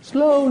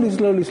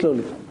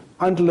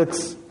 until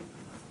it's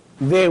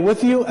there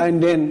with you,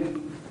 and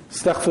then,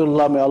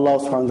 astaghfirullah, may Allah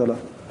subhanahu wa ta'ala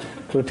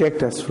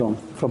protect us from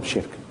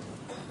shirk.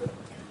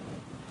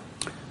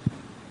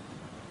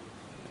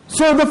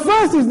 So the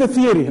first is the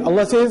theory.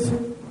 Allah says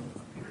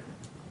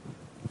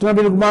to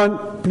Nabi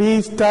Luqman,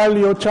 please tell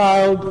your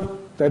child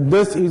that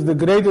this is the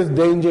greatest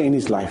danger in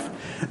his life.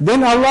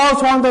 Then Allah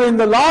subhanahu wa ta'ala in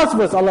the last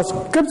verse, Allah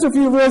skips a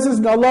few verses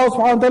and Allah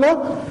subhanahu wa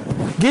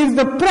ta'ala gives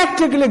the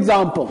practical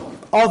example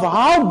of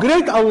how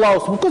great Allah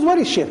is. Because what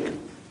is shirk?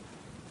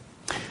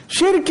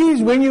 Shirk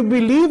is when you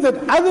believe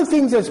that other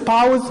things has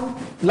powers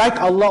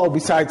like Allah or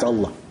besides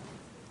Allah.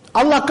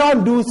 Allah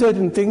can't do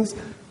certain things.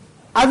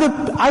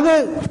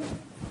 Other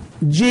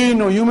jinn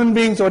or human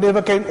beings or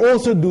whatever can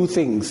also do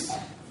things.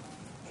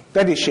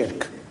 That is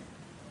shirk.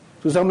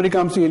 So somebody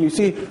comes to you and you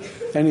see,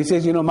 and he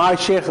says, my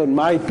sheikh and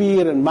my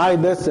peer and my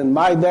this and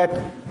my that,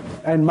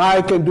 and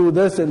my can do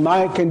this and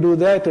my can do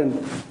that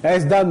and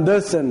has done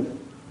this and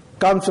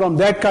comes from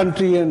that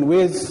country and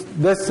wears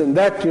this and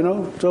that,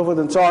 so forth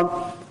and so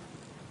on.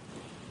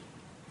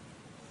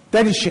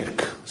 That is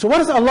shirk. So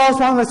what is Allah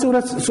subhanahu wa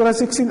ta'ala, Surah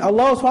 16,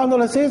 Allah subhanahu wa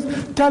ta'ala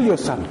says, tell your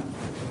son.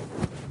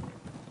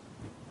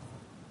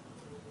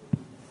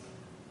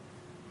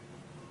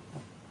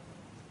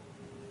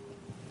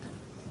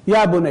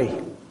 Ya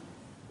bunay,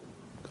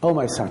 oh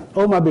my son,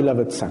 oh my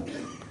beloved son,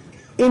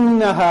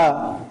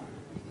 إنها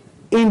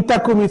إن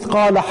تك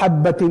مثقال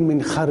حبة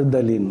من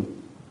خردل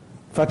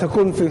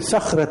فتكون في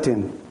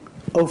صخرة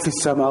أو في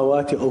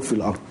السماوات أو في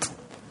الأرض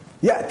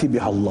يأتي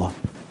بها الله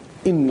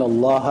إن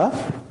الله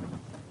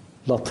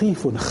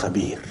لطيف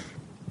خبير.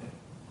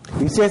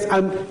 He says,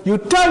 you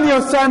tell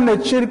your son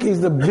that shirk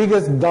is the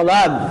biggest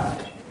dalal.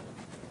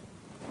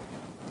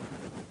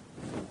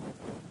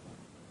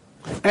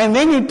 And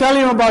then you tell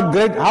him about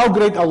how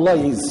great Allah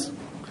is.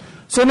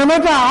 So no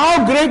matter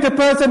how great a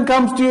person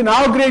comes to you and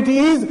how great he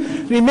is,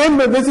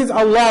 remember this is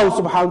Allah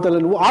subhanahu wa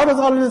ta'ala. How does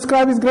Allah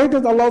describe his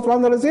greatness? Allah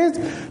subhanahu wa ta'ala says,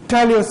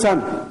 tell your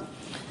son,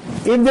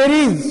 if there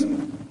is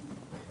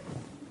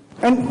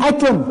an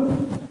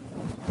atom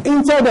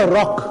inside a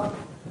rock,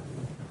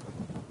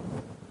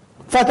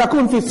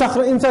 fatakun fi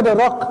sakhra, inside a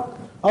rock,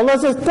 Allah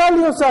says, tell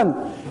your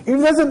son, if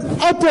there's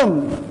an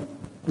atom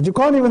that you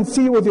can't even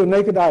see with your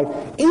naked eye,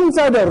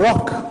 inside a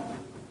rock,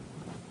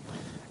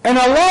 and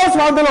Allah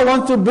subhanahu wa ta'ala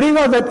wants to bring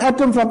out that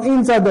atom from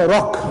inside the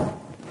rock,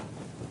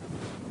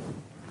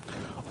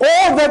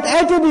 or that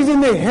atom is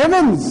in the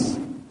heavens,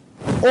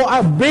 or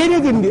are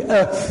buried in the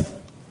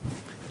earth,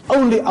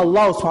 only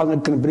Allah subhanahu wa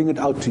ta'ala can bring it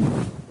out to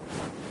you.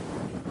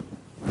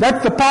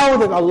 That's the power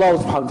that Allah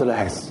subhanahu wa ta'ala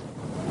has.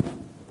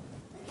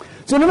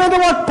 So no matter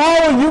what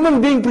power a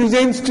human being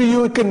presents to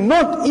you, it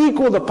cannot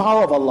equal the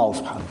power of Allah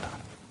subhanahu wa ta'ala.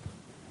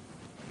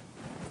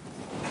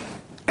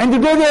 And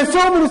today there are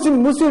so many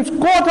Muslims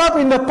caught up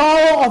in the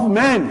power of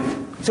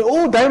man. Say,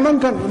 oh, die man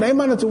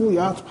het, oh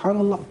ja,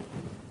 subhanallah.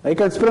 Hy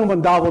kan spring van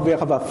daar op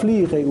weg, maar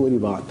vlieg hy oor die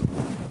water.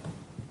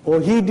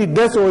 Or he did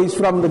this, or he's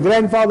from the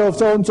grandfather of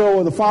so-and-so,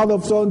 or the father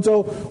of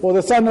so-and-so, or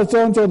the son of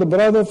so-and-so, the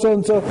brother of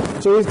so-and-so.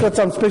 So he's got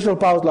some special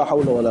powers. La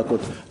hawla wa la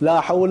quwwata.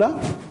 La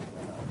hawla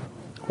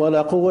wa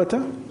la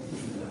quwwata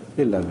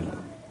illa billah.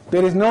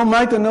 There is no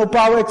might and no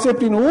power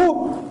except in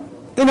who?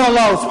 In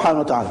Allah subhanahu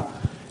wa ta'ala.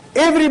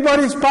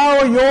 Everybody's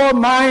power, your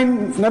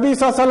mind, Nabi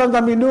sallallahu alaihi wasallam,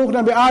 Nabi Nuh,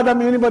 Nabi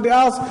Adam, anybody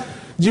else,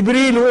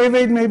 Jibreel, whoever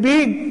it may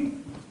be,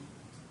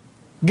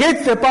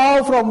 gets the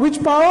power from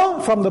which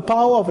power? From the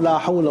power of La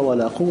hawla wa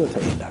la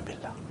quwwata illa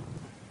billah.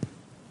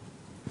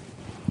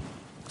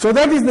 So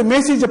that is the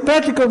message, a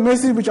practical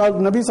message which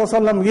Nabi sallallahu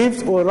alaihi wasallam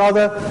gives, or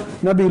rather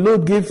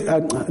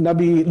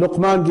Nabi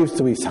Luqman gives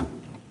to his son.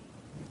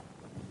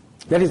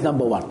 That is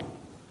number one.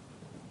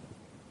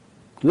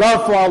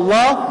 Love for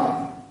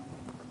Allah,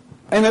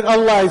 and that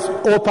Allah is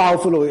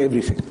all-powerful over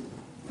everything.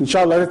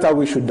 Inshallah, that's how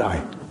we should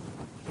die.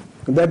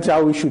 And that's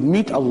how we should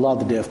meet Allah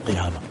the day of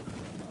Qiyamah.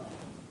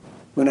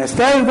 When I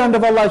stand in front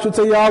of Allah, I should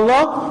say, Ya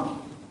Allah,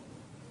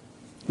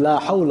 La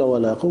hawla wa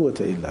la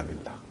quwwata illa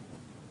billah.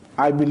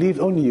 I believe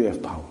only you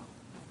have power.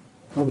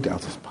 Nobody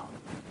else has power.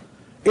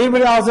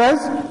 Everybody else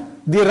has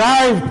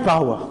derived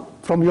power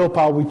from your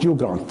power which you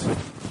grant.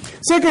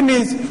 Second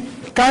is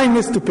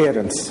kindness to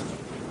parents.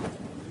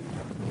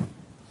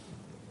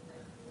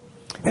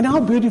 And how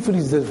beautiful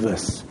is this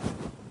verse?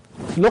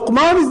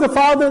 Luqman is the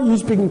father, he's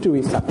speaking to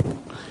his son.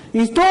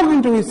 He's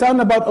talking to his son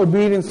about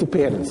obedience to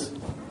parents.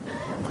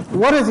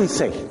 What does he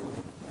say?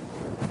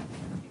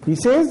 He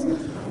says,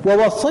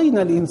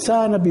 وَوَصَّيْنَا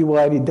الْإِنسَانَ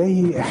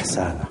بِوَالِدَيْهِ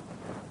إِحْسَانًا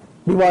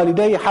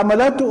بِوَالِدَيْهِ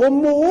حَمَلَتْ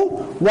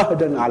أُمُّهُ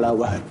وَهْدًا عَلَى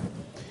وَهْدٍ.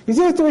 He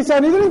says to his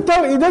son, he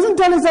doesn't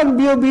tell his son,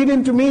 be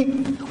obedient to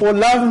me or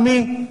love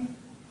me.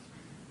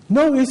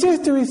 No, he says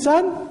to his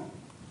son,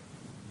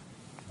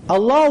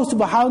 Allah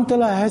subhanahu wa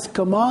ta'ala has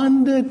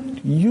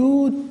commanded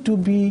you to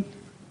be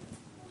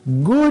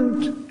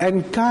good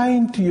and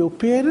kind to your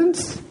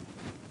parents.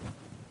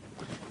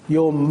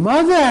 Your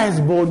mother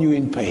has borne you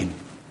in pain.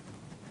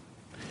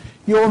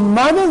 Your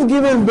mother's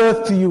given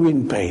birth to you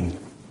in pain.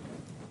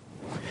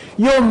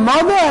 Your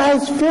mother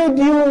has fed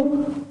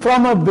you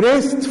from her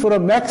breast for a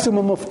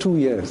maximum of 2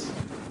 years.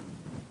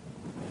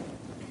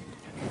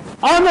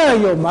 Honor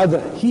your mother,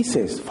 he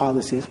says,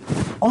 father says,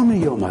 honor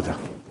your mother.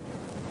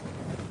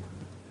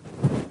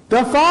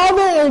 The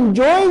father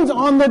enjoins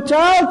on the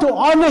child to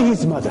honor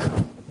his mother.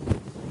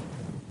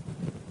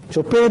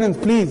 So parents,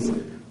 please.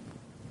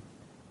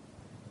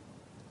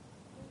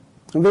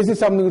 And this is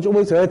something which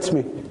always hurts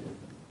me.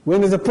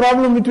 When there's a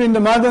problem between the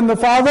mother and the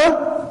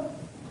father,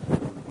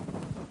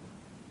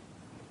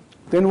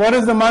 then what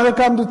does the mother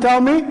come to tell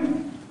me?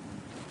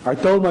 I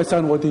told my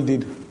son what he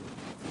did.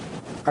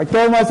 I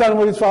told my son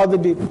what his father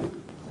did.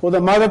 Or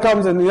the mother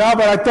comes and, yeah,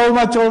 but I told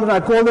my children,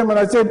 I called them and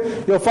I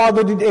said, your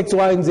father did X,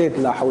 Y, and Z.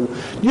 La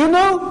hawla. You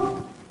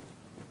know,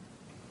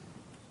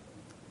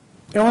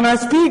 and when I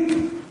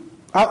speak,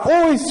 I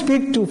always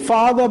speak to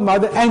father,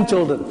 mother, and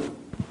children.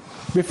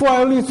 Before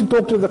I only used to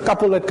talk to the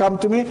couple that come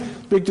to me,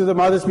 speak to the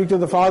mother, speak to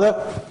the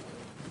father.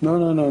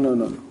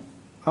 No.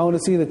 I want to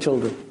see the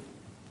children.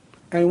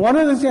 And one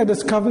of the things I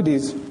discovered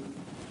is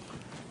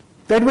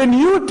that when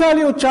you tell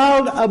your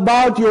child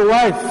about your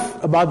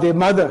wife, about their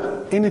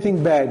mother,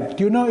 anything bad,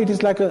 do you know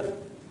it's like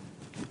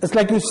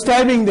you're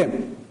stabbing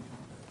them.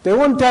 They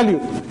won't tell you,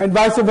 and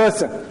vice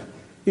versa.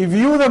 If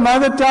you, the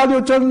mother, tell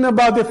your children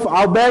about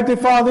how bad their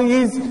father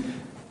is,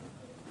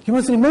 you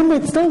must remember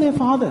it's still their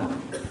father.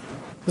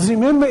 Just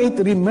remember it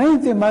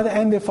remains their mother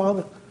and their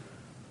father.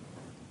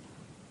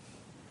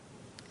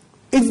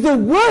 It's the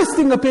worst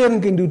thing a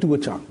parent can do to a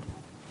child.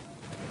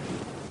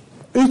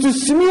 Is to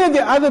smear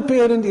the other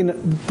parent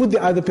put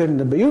the other parent in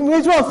the bed. You may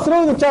as well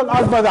throw the child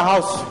out by the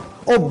house,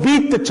 or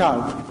beat the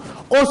child,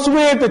 or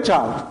swear at the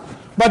child.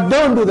 But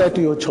don't do that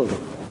to your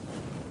children.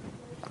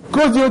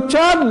 Because your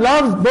child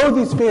loves both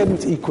his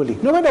parents equally,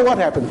 no matter what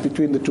happens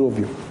between the two of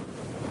you.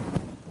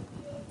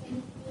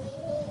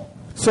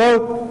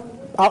 So,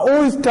 I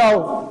always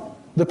tell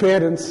the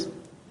parents,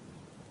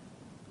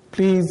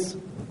 please,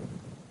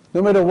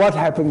 no matter what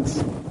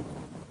happens,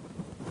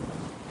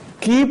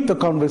 keep the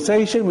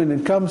conversation when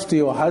it comes to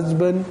your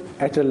husband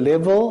at a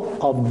level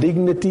of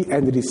dignity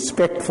and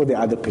respect for the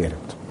other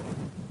parent.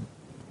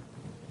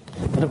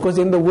 And of course,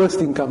 then the worst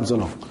thing comes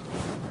along.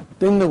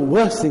 And the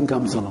worst thing that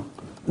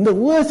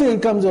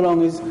comes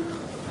along is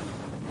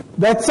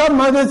that some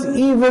mothers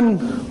even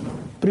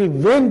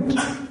prevent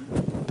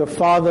the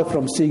father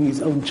from seeing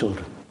his own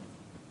children.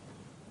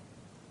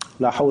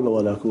 La hawla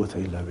wa la quwwata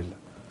illa billah.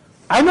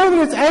 I know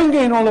there's anger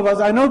in all of us.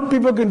 I know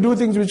people can do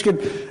things which can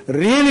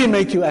really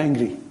make you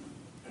angry.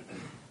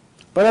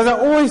 But as I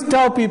always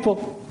tell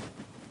people,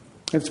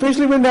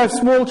 especially when they have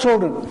small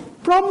children,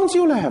 problems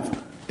you'll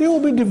have. There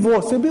will be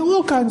divorce. There will be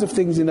all kinds of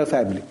things in a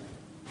family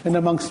and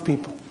amongst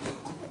people.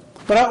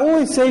 But I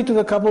always say to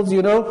the couples,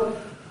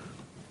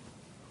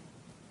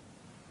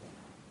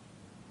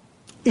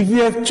 if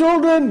you have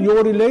children,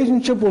 your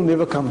relationship will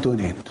never come to an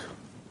end.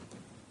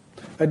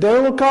 A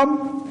day will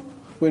come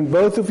when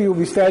both of you will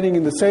be standing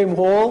in the same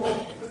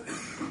hall,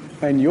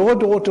 and your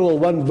daughter will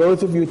want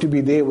both of you to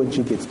be there when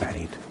she gets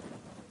married.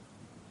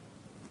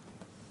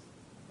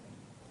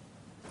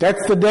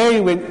 That's the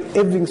day when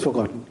everything's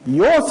forgotten.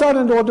 Your son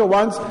and daughter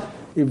wants,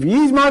 if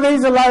his mother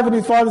is alive and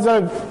his father is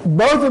alive,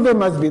 both of them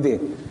must be there.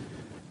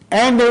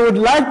 And they would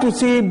like to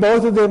see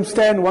both of them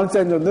stand, one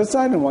stand on this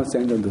side and one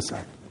stand on this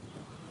side.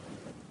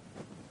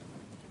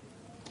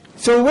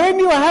 So when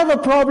you have a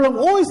problem,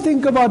 always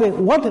think about it.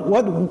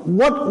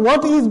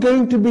 What is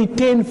going to be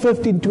 10,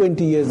 15,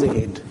 20 years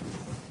ahead?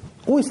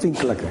 Always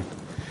think like that.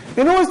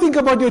 And always think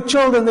about your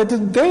children, that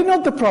they're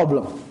not the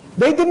problem.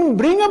 They didn't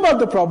bring about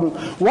the problem.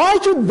 Why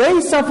should they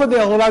suffer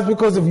their whole lives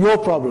because of your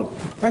problem?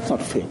 That's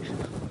not fair.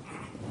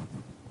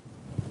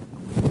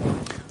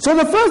 So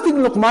the first thing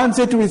Luqman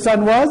said to his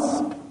son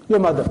was, your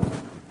mother.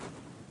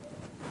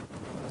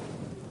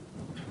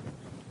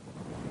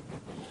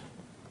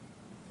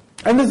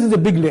 And this is a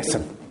big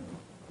lesson.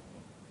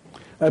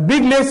 A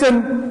big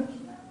lesson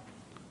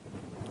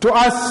to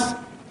us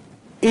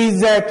is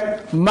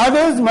that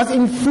mothers must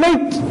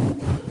inflate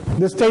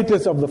the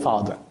status of the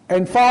father,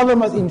 and father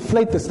must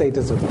inflate the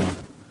status of the mother.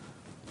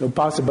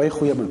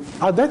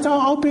 That's how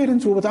our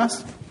parents were with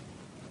us.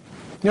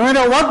 No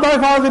matter what my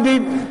father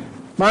did,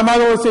 my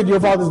mother always said, your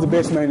father is the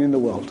best man in the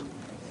world.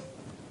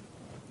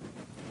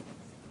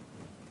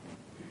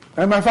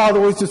 And my father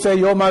always used to say,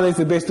 your mother is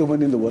the best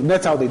woman in the world.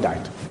 That's how they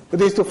died. But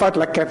they used to fight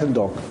like cat and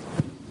dog.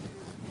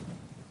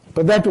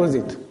 But that was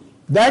it.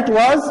 That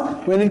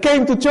was, when it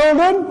came to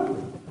children,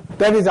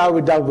 that is how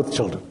we dealt with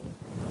children.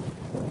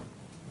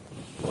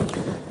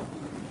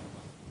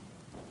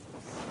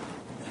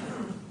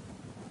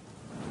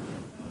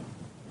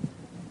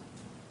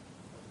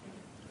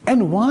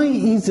 And why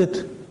is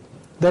it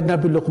that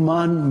Nabi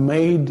Luqman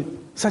made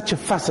such a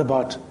fuss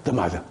about the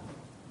mother?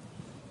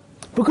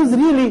 Because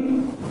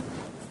really,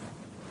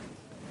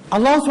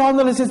 Allah subhanahu wa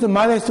ta'ala says the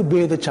mother has to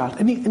bear the child.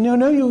 And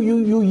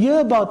you hear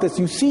about this,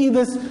 you see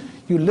this,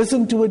 you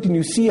listen to it, and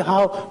you see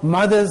how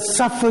mothers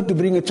suffer to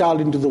bring a child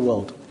into the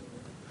world.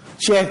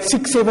 She had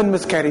 6, 7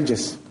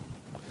 miscarriages.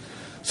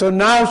 So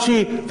now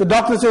the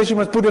doctor says she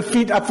must put her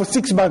feet up for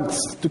 6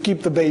 months to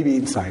keep the baby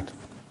inside.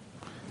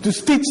 To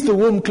stitch the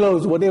womb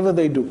closed, whatever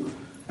they do.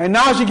 And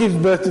now she gives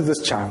birth to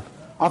this child.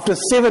 After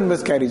 7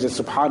 miscarriages,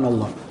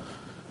 subhanallah.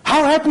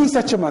 How happy is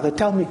such a mother?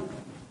 Tell me.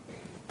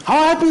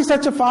 How happy is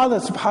such a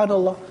father,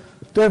 subhanallah,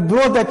 to have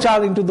brought that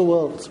child into the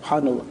world,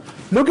 subhanallah.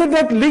 Look at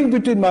that link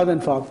between mother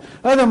and father.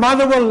 The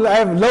mother will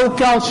have low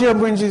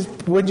calcium when she's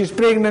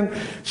pregnant.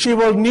 She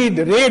will need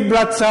red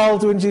blood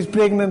cells when she's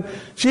pregnant.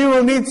 She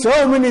will need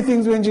so many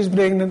things when she's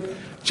pregnant.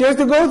 She has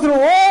to go through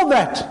all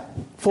that.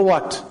 For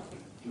what?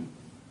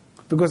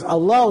 Because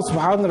Allah subhanahu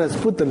wa ta'ala has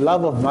put the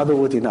love of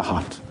motherhood in her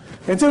heart.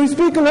 And so we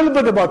speak a little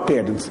bit about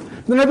parents.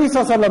 The Nabi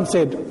sallallahu alayhi wa sallam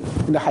said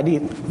in the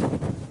hadith,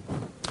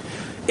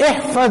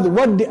 احفظ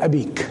ود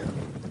أبيك.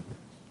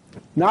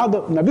 Now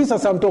the Nabi sallallahu alayhi wa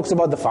sallam talks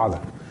about the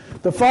father.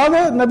 The father,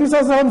 Nabi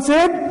sallallahu alayhi wa sallam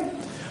said,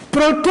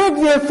 protect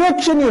the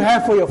affection you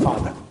have for your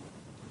father.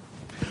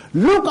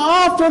 Look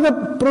after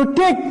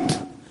protect,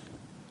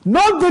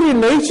 not the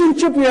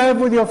relationship you have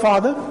with your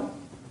father,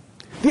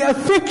 the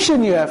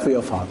affection you have for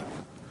your father.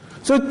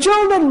 So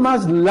children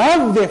must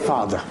love their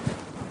father.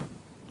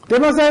 They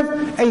must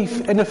have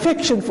an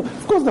affection for...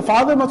 Of course, the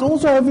father must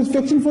also have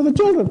affection for the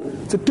children.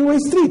 It's a two-way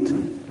street.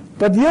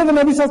 But here the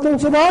Nabi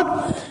talks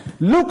about,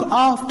 look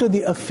after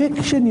the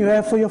affection you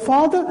have for your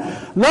father.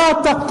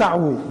 لا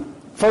تقطعوا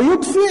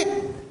فيطفئ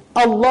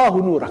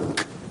الله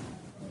نورك.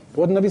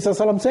 What did Nabi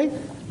say?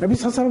 Nabi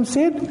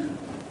said,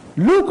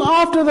 look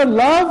after the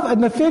love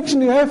and affection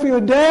you have for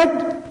your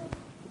dad.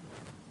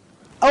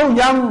 Oh,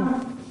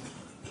 young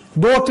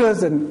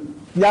daughters and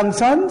young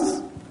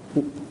sons,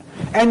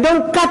 and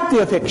don't cut the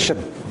affection.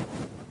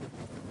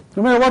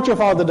 No matter what your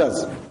father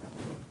does,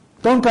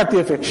 don't cut the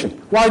affection.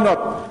 Why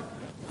not?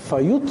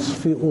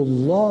 فَيُطْفِئُ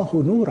اللَّهُ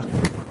نُورَكَ.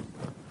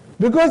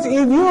 Because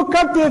if you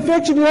cut the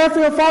affection you have for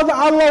your father,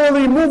 Allah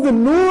will remove the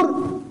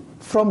nur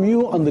from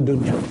you on the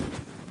dunya.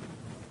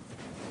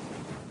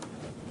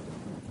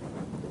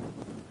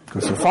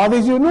 Because your father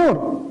is your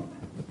nur.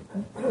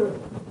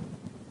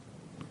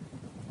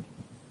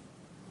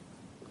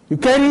 You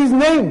carry his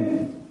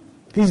name,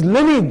 his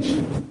lineage,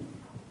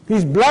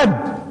 his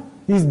blood,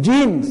 his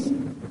genes.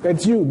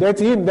 That's you, that's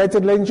him, that's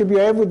the relationship you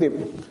have with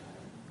him.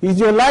 He's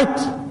your light,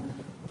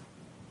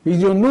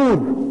 he's your nur.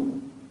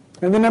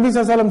 And then Nabi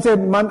sallallahu alaihi wasallam said,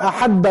 "Man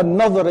ahadda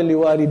an-nazar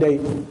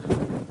liwalidayhi,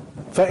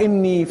 fa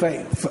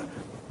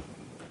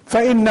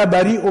inna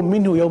bari'un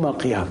minhu yawm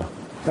al-qiyamah."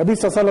 Nabi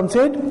sallallahu alaihi wasallam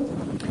said,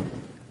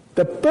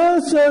 the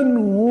person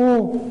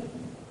who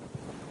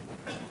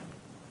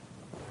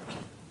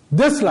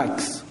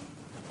dislikes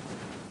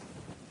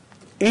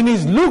in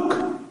his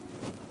look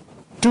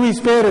to his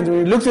parents,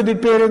 when he looks at his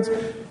parents,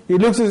 he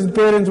looks at his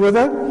parents with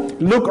a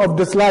look of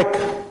dislike.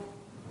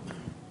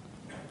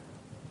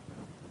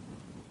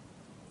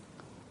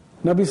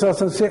 Nabi Sallallahu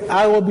Alaihi Wasallam said,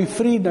 I will be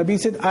freed. Nabi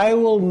said, I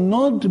will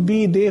not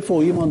be there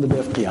for him on the day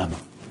of Qiyamah.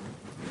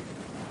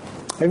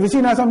 Have you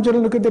seen how some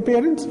children look at their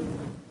parents?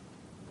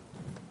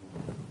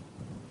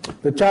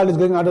 The child is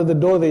going out of the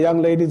door, the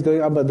young lady is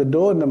going out of the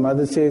door, and the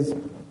mother says,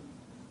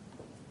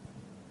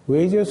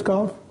 where's your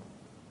scarf?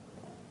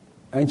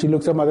 And she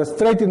looks her mother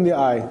straight in the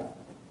eye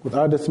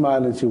without a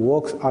smile, and she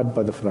walks out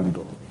by the front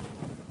door.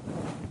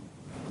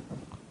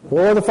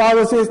 Or the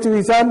father says to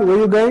his son, where are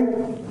you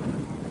going?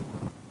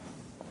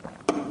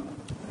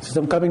 He says,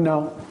 I'm coming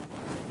now.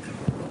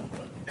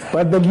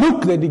 But the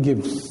look that he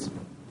gives,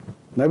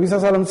 Nabi Sallallahu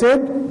Alaihi Wasallam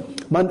said,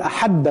 Man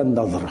ahaddan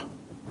nadhra.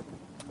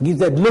 Gives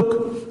that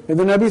look. And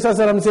the Nabi Sallallahu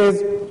Alaihi Wasallam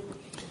says,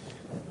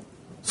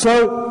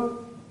 so,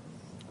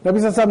 Nabi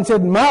Sallallahu Alaihi Wasallam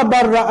said, Ma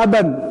barra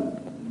aban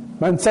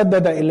man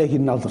saddada ilayhi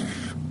nadhr.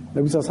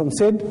 Nabi Sallallahu Alaihi Wasallam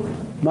said,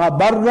 Ma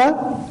barra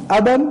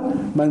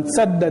aban man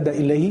saddada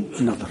ilayhi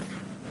nadhr.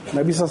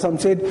 Nabi Sallallahu Alaihi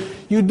Wasallam said,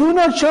 you do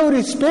not show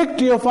respect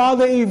to your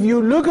father if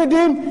you look at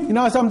him, you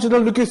know, some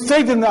children look you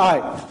straight in the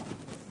eye.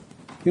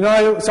 You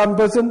know, some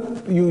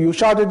person, you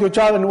shout at your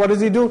child, and what does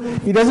he do?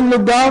 He doesn't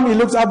look down, he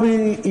looks up,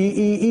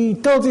 he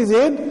tilts his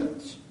head,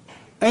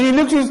 and he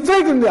looks you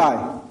straight in the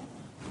eye.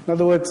 In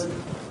other words,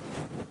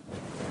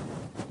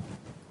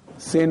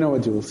 say no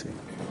what you will say.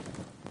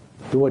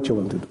 Do what you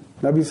want to do.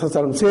 Nabi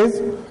Sallallahu Alaihi Wasallam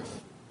says,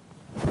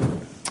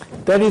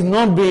 that is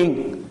not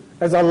being,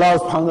 as Allah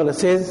subhanahu wa ta'ala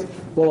says,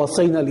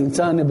 وَوَصَيْنَا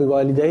الْإِنسَانَ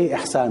بِوَالِدَيْهِ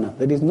إِحْسَانًا.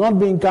 That is not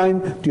being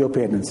kind to your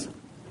parents.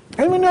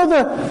 And we know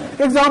the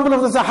example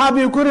of the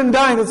Sahabi who couldn't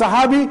die. The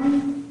Sahabi,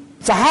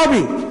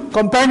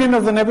 companion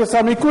of the Nabi Sallallahu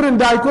Alaihi Wasallam, he couldn't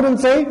die, he couldn't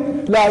say,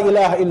 La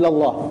ilaha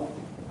illallah.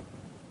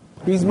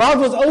 His mouth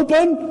was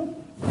open,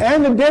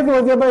 and the death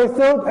was there by his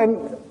throat,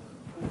 and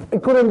he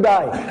couldn't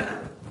die.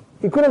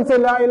 He couldn't say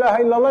La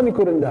ilaha illallah, and he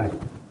couldn't die.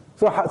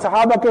 So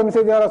Sahaba came and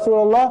said, Ya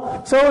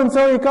Rasulullah, so and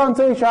so, he can't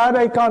say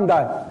Shahada, he can't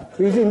die.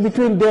 He's in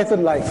between death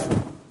and life.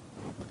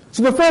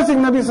 So the first thing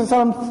Nabi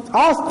Sallallahu Alaihi Wasallam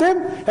asked him,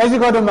 has he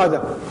got a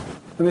mother?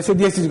 And they said,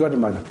 yes, he's got a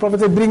mother.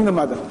 Prophet said, bring the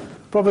mother.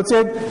 Prophet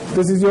said,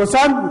 this is your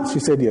son? She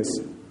said, yes.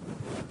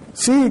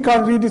 See, he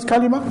can't read his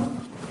kalima?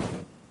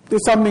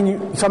 There's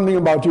something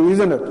about you,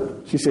 isn't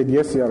it? She said,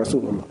 yes, Ya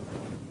Rasulullah.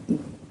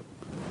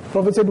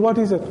 Prophet said, what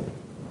is it?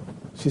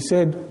 She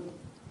said,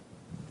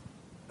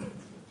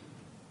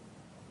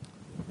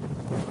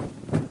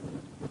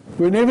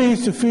 whenever he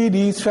used to feed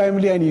his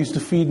family and he used to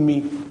feed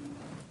me,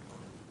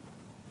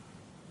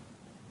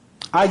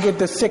 I get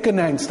the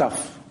second-hand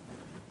stuff,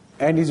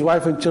 and his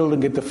wife and children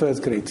get the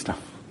first-grade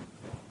stuff.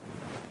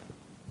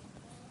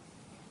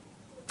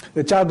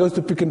 The child goes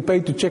to Pick and Pay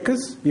to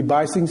Checkers, he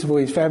buys things for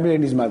his family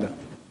and his mother.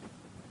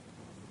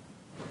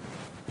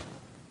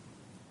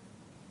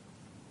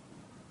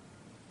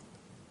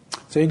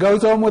 So he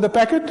goes home with a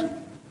packet,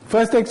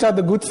 first takes out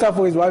the good stuff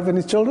for his wife and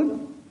his children,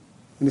 and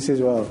he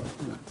says, well,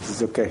 this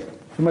is okay.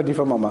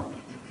 For mama.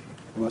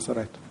 Mama's all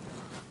right.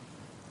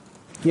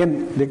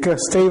 Een lekker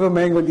stewige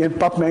mango en een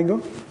pap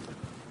mango.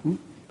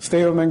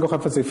 Stewige mango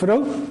gaat vir sy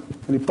vrou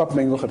en die pap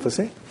mango gaat vir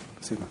sy.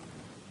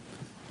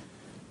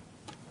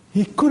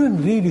 He couldn't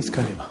read his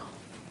kalima.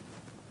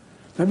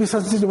 Nabi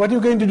said, what are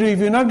you going to do? If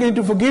you're not going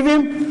to forgive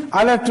him,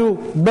 I'll have to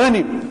burn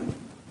him.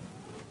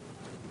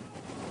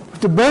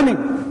 To burn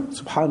him.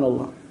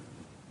 Subhanallah.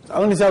 It's the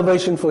only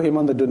salvation for him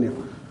on the dunya.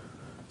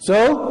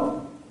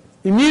 So,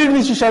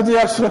 immediately she shouted,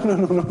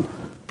 no.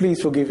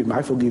 Please forgive him.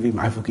 I forgive him.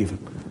 I forgive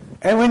him.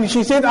 And when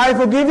she said, I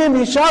forgive him,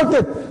 he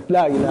shouted,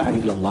 La ilaha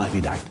illallah,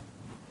 he died.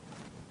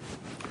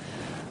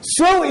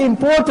 So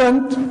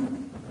important,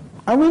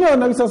 and we know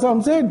Nabi Sallallahu Alaihi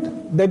Wasallam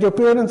said that your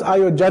parents are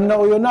your Jannah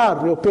or your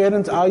Nar. Your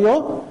parents are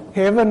your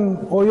heaven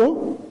or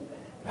your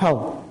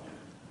hell.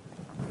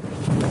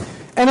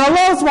 And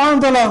Allah subhanahu wa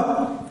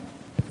ta'ala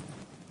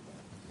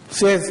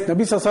says,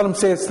 Nabi Sallallahu Alaihi Wasallam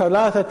says,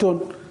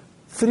 Thalathatun,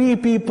 3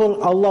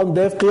 people, Allah on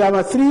the day of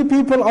Qiyamah, 3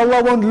 people,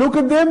 Allah won't look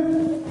at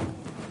them.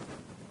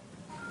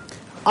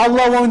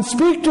 Allah won't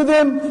speak to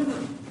them.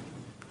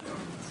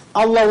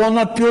 Allah will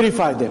not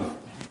purify them.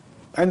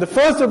 And the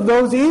first of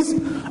those is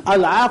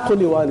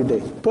Al-Aquli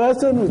Waliday,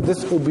 person who is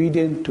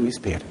disobedient to his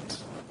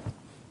parents.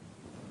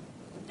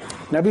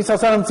 Nabi Sallallahu Alaihi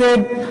Wasallam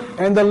said,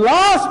 and the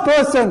last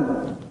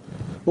person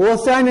who will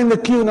stand in the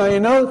queue, now you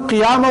know,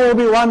 Qiyamah will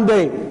be one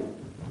day.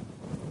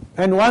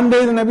 And one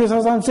day, the Nabi Sallallahu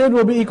Alaihi Wasallam said,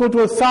 will be equal to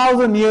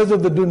 1,000 years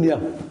of the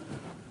dunya.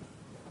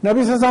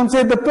 Nabi Sallallahu Alaihi Wasallam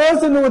said, the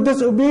person who is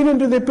disobedient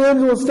to their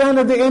parents will stand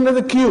at the end of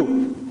the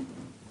queue.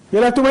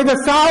 You'll have to wait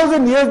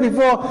 1,000 years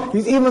before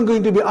he's even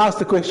going to be asked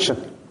the question.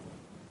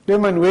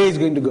 Never mind where he's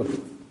going to go.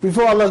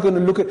 Before Allah is going to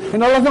look at him.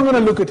 And Allah is not going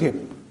to look at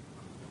him.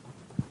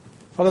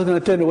 Allah is going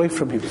to turn away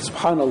from him.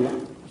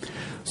 Subhanallah.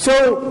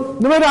 So,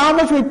 no matter how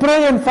much we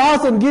pray and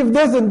fast and give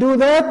this and do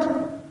that,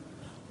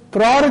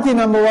 priority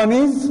number 1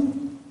 is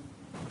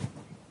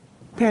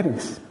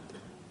parents.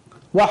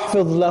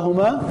 وَاحْفِظْ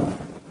لَهُمَا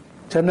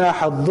جَنَاحَ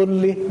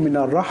الظُّلِّ مِنَ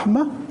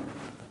الرَّحْمَةِ.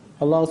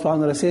 Allah subhanahu wa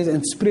ta'ala says,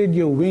 and spread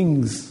your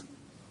wings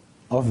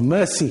of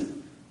mercy,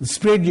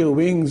 spread your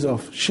wings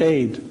of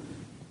shade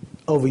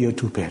over your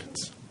 2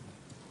 parents.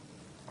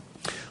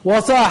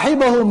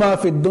 وَصَاحِبَهُمَا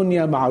فِي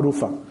الدُّنْيَا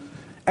مَعْرُوفًا.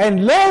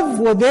 and live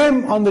with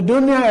them on the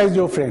dunya as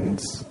your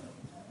friends.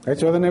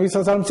 That's what the Nabi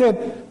Sallallahu Alaihi Wasallam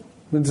said.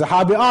 When the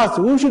Sahabi asked,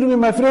 who should be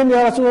my friend,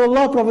 Ya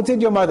Rasulullah? Prophet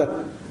said, your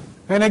mother.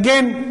 And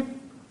again,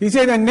 he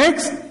said, and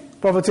next?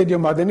 Prophet said, your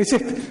mother. And he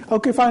said,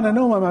 okay, fine, I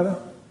know my mother.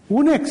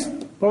 Who next?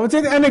 Prophet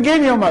said, and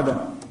again your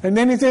mother. And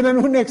then he said,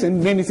 and who next?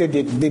 And then he said,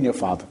 then your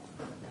father.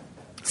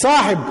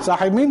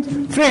 Sahib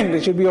means friend.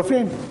 They should be your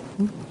friend.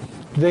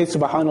 Today,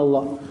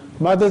 subhanallah,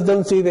 mothers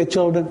don't see their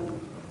children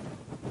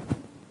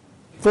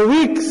for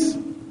weeks,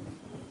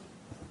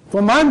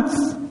 for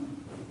months.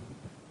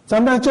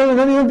 Sometimes children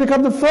don't even pick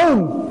up the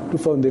phone to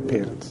phone their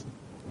parents.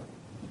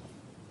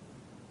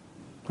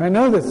 I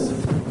know this.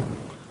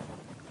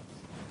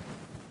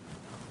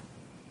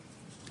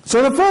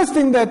 So the first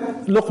thing that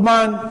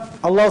Luqman,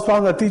 Allah subhanahu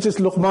wa ta'ala teaches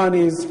Luqman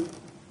is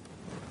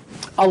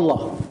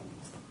Allah.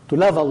 To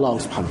love Allah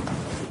subhanahu wa ta'ala.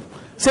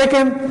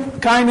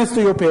 Second, kindness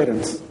to your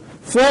parents.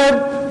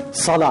 Third,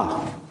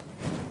 salah.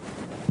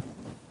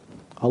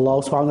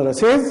 Allah subhanahu wa ta'ala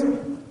says,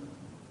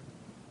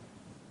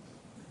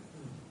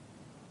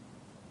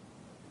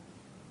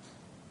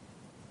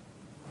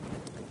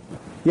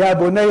 Ya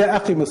bunayya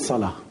aqim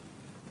as-salah.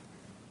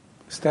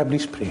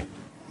 Establish prayer.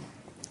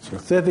 So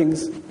third thing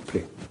is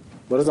pray.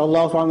 What does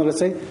Allah subhanahu wa ta'ala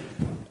say?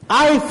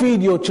 I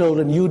feed your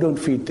children, you don't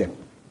feed them.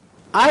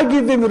 I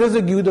give them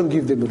rizq, you don't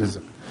give them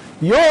rizq.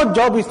 Your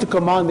job is to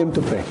command them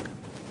to pray.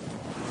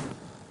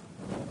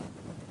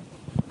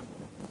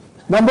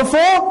 Number 4,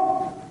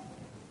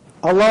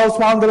 Allah subhanahu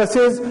wa ta'ala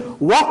says,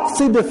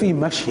 وَقْصِدْ فِي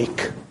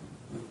مَشْيِكَ.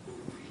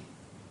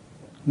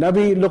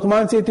 Nabi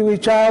Luqman said to his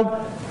child,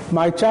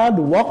 my child,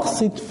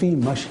 وَقْصِدْ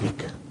فِي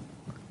مَشْيِكَ.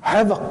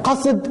 Have a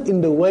qasd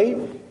in the way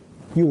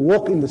you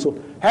walk in the soul.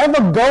 Have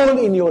a goal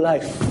in your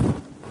life.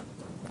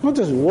 Not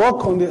just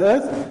walk on the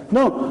earth.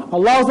 No,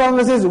 Allah subhanahu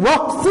wa ta'ala says,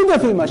 وَقْصِدْ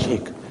فِي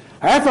مَشْيِكَ.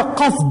 Have a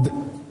qasd,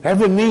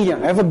 have a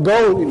niyyah, have a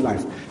goal in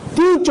life.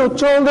 Teach your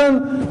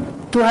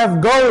children to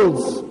have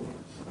goals.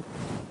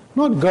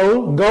 Not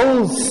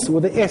goals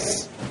with an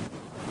S.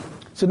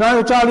 So now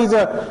your child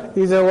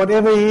is a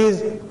whatever he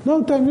is. No,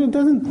 it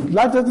doesn't.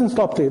 Life doesn't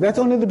stop there. That's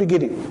only the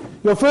beginning.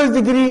 Your first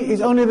degree is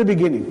only the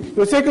beginning.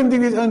 Your second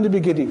degree is only the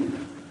beginning.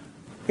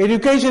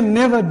 Education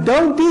never.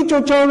 Don't teach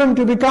your children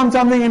to become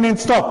something and then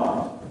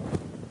stop.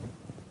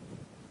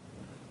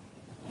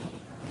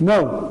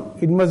 No,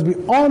 it must be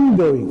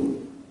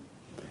ongoing.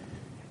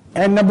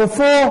 And number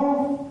 4,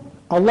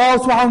 Allah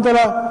subhanahu wa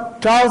ta'ala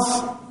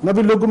tells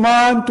Nabi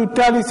Luqman to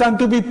tell his son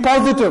to be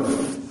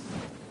positive.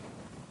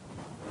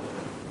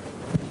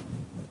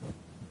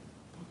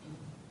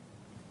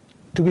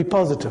 To be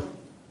positive.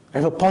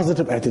 Have a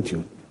positive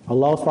attitude.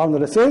 Allah subhanahu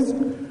wa ta'ala says,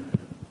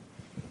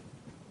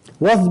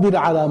 وَاصْبِرْ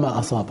عَلَى مَا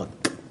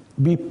أَصَابَكَ.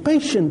 Be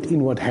patient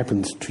in what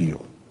happens to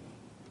you.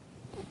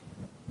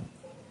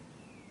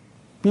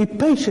 Be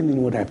patient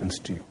in what happens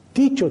to you.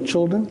 Teach your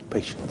children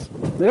patience.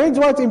 That's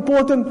why it's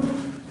important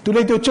to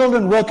let your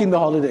children work in the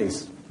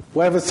holidays,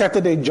 or have a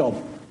Saturday job.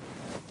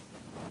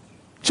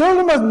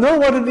 Children must know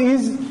what it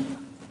is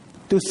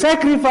to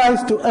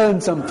sacrifice to earn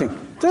something.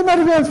 Doesn't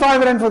matter if he earns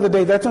 5 rand for the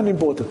day, that's not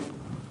important.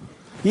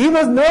 He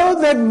must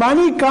know that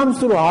money comes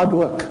through hard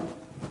work.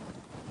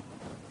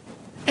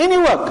 Any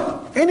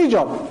work, any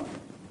job.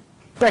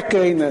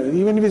 Packer,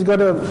 even if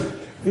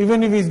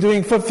he's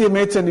doing 5th year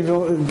medicine, if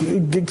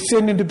you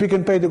send him to Pick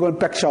and Pay to go and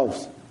pack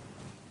shelves.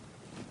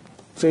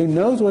 So he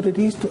knows what it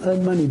is to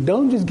earn money.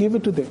 Don't just give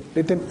it to them.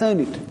 Let them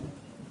earn it.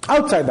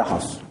 Outside the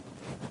house.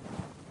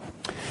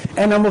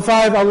 And number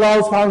 5,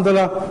 Allah subhanahu wa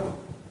ta'ala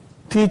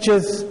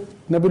teaches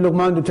Nabi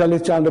Luqman to tell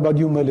his child about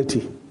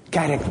humility,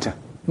 character.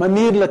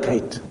 Mamir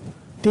lakait.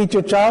 Teach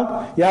your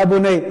child, Ya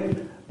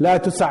bunay, la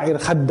tusa'ir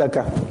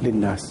khaddaka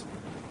linnas.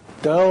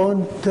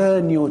 Don't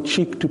turn your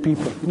cheek to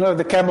people. You know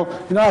the camel,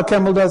 you know how a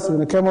camel does?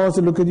 When a camel wants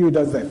to look at you, he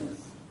does that.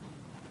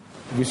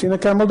 Have you seen a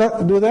camel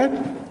do that?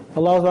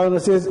 Allah subhanahu wa ta'ala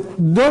says,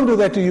 don't do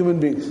that to human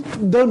beings.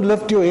 Don't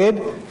lift your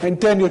head and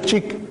turn your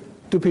cheek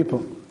to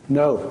people.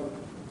 No.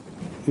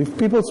 If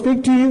people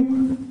speak to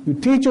you, you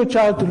teach your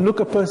child to look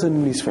a person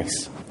in his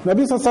face.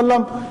 Nabi Sallallahu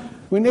Alaihi Wasallam,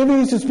 whenever he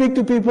used to speak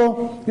to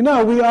people, you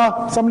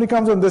know, somebody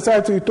comes on the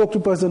side, so you talk to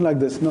a person like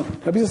this. No.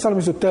 Nabi Sallallahu Alaihi Wasallam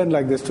used to turn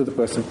like this to the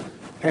person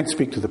and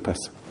speak to the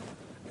person.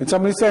 And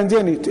somebody stands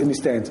here and he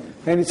stands.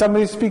 And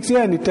somebody speaks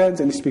here and he turns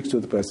and he speaks to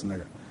the person like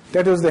that.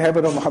 That was the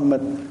habit of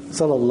Muhammad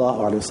Sallallahu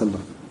Alaihi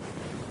Wasallam.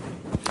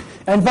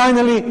 And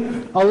finally,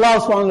 Allah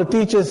subhanahu wa ta'ala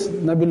teaches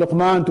Nabi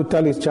Luqman to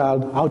tell his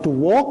child how to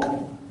walk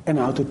and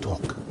how to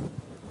talk.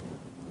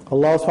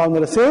 Allah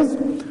subhanahu wa ta'ala says,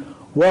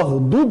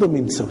 وَغْضُضْ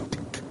مِنْ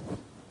صَوْتِكَ.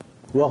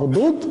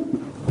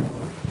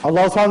 وَغْضُضْ.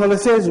 Allah subhanahu wa ta'ala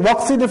says,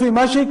 وَقْصِدْ فِي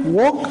مَشِكَ.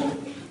 Walk.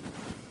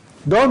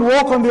 Don't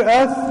walk on the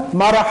earth,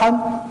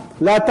 marahan.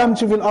 لَا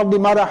تَمْشِ فِي الْأَرْضِ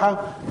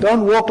مَرَحًا.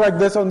 Don't walk like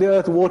this on the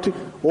earth, walking.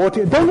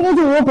 Don't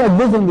also walk like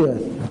this on the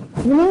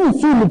earth. You know,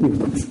 it's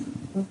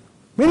silly.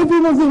 Many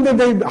people think that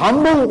they're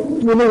humble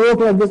when they walk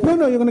like this.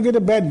 No, you're going to get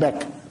a bad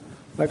back,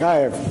 like I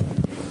have.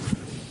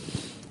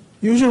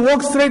 You should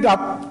walk straight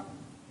up,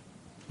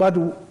 but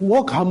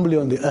walk humbly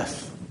on the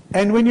earth.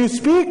 And when you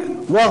speak,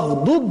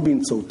 وَغْضُضْ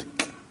مِنْ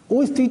صَوْتِكَ.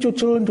 Always teach your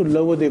children to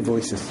lower their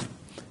voices.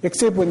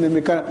 Except when they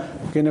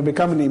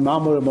become an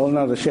imam or a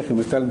maulana or a sheikh, you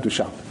must tell them to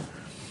shout.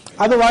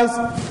 Otherwise,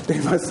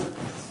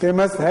 they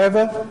must have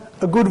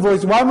a good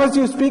voice. Why must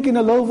you speak in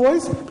a low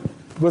voice?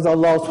 Because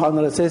Allah subhanahu wa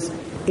ta'ala says,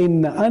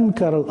 Inna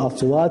ankar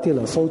al-aswati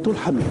la sawtul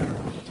hamir.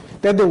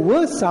 That the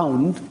worst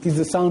sound is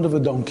the sound of a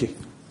donkey.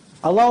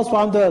 Allah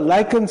subhanahu wa ta'ala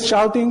likens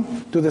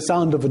shouting to the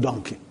sound of a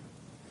donkey.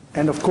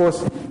 And of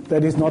course,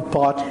 that is not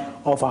part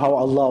of how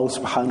Allah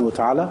subhanahu wa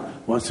ta'ala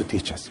wants to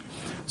teach us.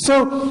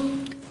 So,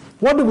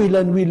 what do we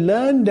learn? We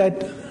learn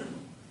that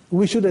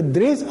we should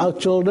address our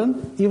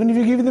children, even if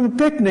you give them a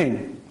pet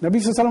name.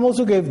 Nabi Sallallahu Alaihi Wasallam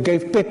also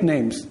gave pet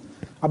names.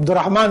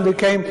 Abdurrahman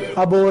became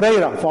Abu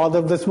Huraira, father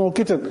of the small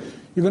kitten.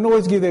 You can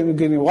always give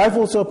your wife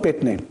also a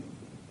pet name.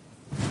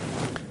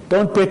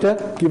 Don't pet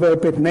her, give her a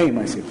pet name,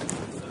 I said.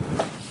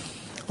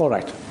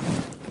 Alright.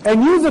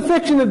 And use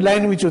affectionate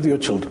language with your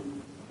children.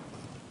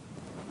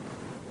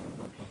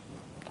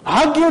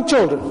 Hug your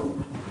children.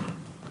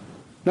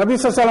 Nabi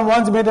Sallallahu Alaihi Wasallam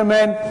once met a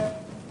man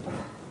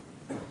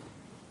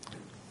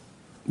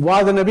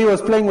while the Nabi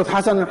was playing with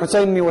Hassan and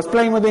Hussein. He was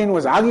playing with them, he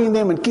was hugging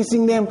them and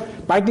kissing them,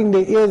 biting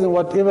their ears and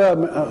whatever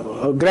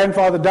a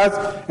grandfather does.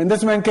 And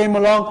this man came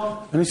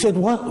along and he said,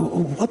 What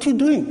are you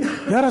doing?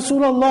 Ya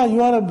Rasulullah,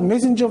 you are a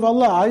messenger of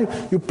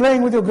Allah. You're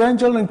playing with your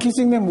grandchildren and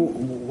kissing them.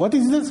 What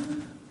is this?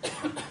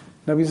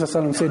 Nabi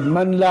Sallallahu Alaihi Wasallam said,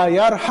 Man la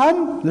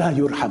yarham, la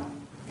yurham.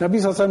 Nabi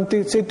Sallallahu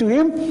Alaihi Wasallam said to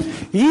him,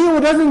 he who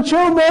doesn't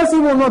show mercy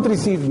will not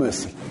receive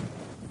mercy.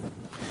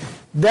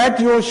 That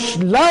your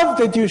love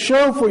that you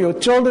show for your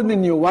children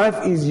and your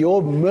wife is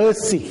your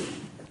mercy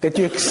that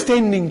you're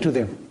extending to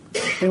them.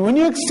 And when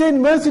you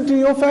extend mercy to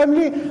your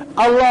family,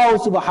 Allah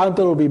subhanahu wa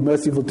ta'ala will be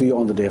merciful to you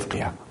on the day of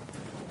Qiyamah.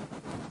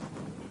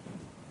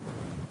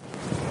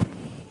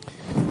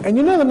 And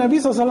you know the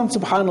Nabi Sallallahu Alaihi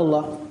Wasallam,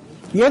 subhanallah,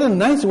 he had a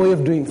nice way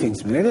of doing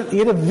things. He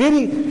had a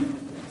very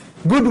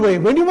good way.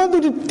 When he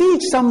wanted to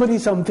teach somebody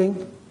something,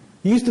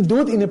 he used to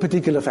do it in a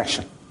particular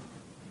fashion.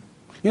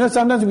 You know,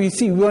 sometimes we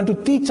want to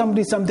teach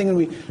somebody something and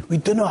we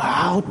don't know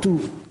how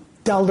to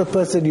tell the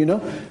person,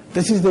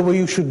 this is the way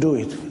you should do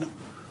it.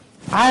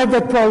 I have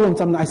that problem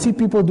sometimes. I see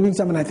people doing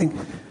something and I think,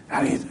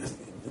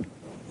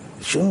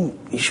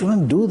 he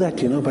shouldn't do that,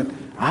 but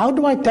how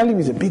do I tell him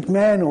he's a big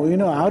man? Or,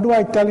 how do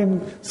I tell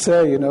him,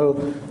 sir,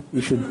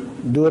 you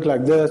should do it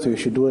like this or you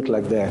should do it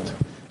like that.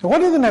 And what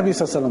did the Nabi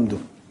Sallallahu Alaihi Wasallam do?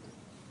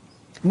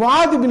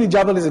 Mu'adh ibn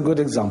Jabal is a good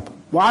example.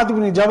 Mu'adh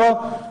ibn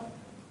Jabal,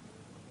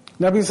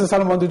 Nabi Sallallahu Alaihi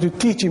Wasallam wanted to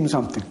teach him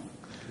something.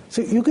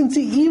 So you can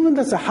see even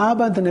the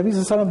Sahaba and the Nabi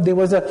Sallallahu Alaihi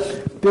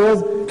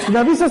Wasallam,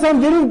 Nabi Sallallahu Alaihi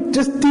Wasallam didn't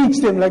just teach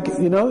them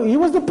he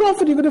was the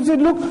Prophet. He could have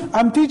said, look,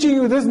 I'm teaching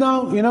you this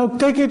now,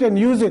 take it and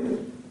use it.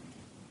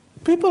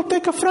 People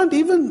take affront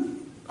we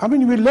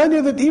learn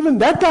here that even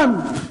that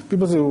time,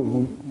 people say,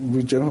 who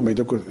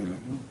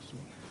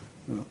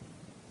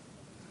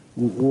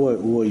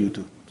are you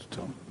to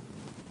tell me?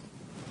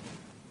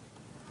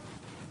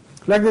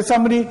 Like there's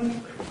somebody,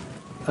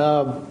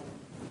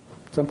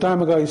 some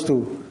time ago I used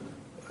to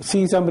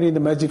see somebody in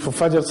the masjid for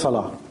Fajr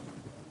Salah.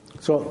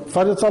 So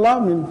Fajr Salah,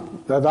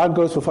 the adhan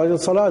goes for Fajr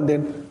Salah and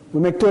then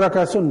we make 2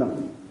 rakah sunnah.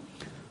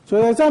 So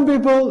there are some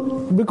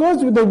people,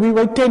 because we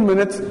wait 10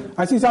 minutes,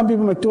 I see some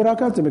people make 2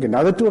 rakahs, they make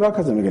another 2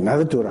 rakahs, they make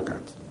another 2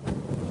 rakahs.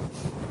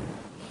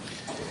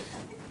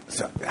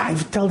 So I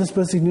tell this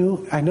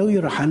person, I know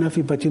you're a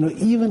Hanafi, but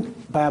even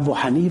by Abu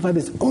Hanifa,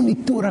 there's only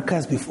 2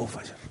 rakahs before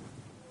Fajr.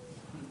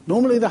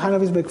 Normally the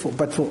Hanafis make 4,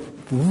 but for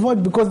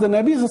what? Because the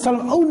Nabi Sallallahu Alaihi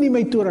Wasallam only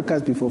made 2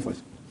 rakahs before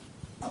Fajr.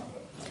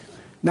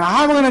 Now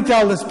how am I going to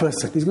tell this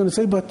person? He's going to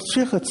say, but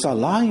Shaykh, it's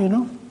Salah,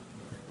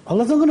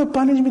 Allah's not going to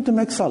punish me to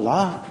make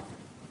Salah.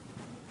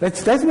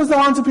 That's most the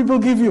answer people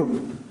give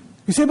you.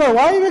 You say, but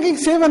why are you making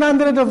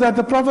 700 of that?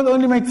 The Prophet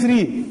only made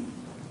 3.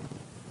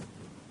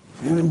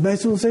 And the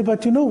Messenger will say,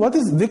 but what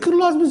is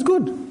dhikrullah is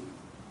good.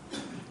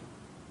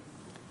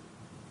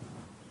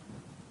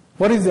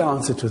 What is the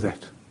answer to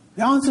that?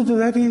 The answer to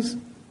that is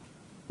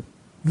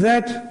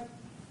that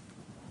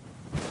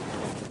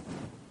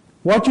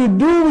what you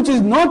do which is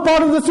not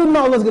part of the sunnah,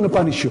 Allah is going to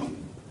punish you.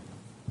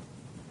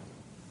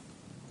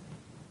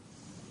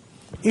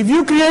 If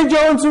you create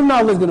your own sunnah,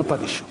 Allah is going to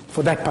punish you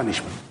for that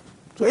punishment.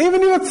 So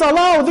even if it's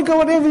salah or dhikr,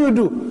 whatever you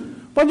do,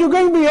 but you're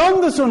going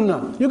beyond the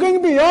sunnah, you're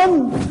going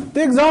beyond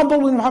the example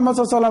which Muhammad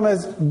Sallallahu Alaihi Wasallam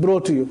has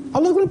brought to you,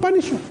 Allah is going to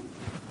punish you.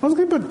 Allah's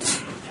going to punish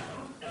you.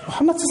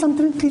 Muhammad Sallallahu Alaihi Wasallam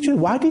didn't teach you.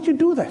 Why did you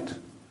do that?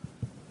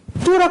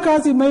 2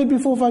 rakahs he made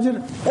before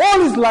Fajr,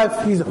 all his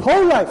life, his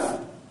whole life,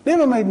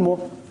 never made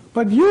more.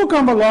 But you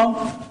come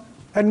along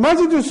and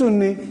Masjidus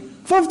Sunni,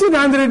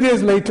 1500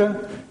 years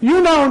later, you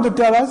now want to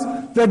tell us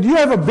that you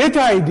have a better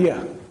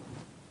idea.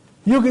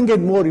 You can get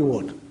more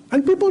reward.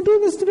 And people do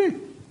this today.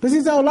 This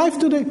is our life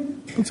today.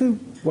 People say,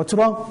 what's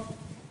wrong?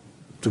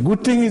 It's a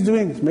good thing he's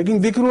doing. He's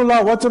making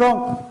dhikrullah. What's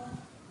wrong?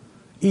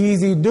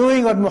 Is he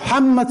doing what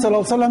Muhammad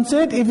Sallallahu Alaihi Wasallam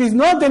said? If he's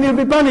not, then he'll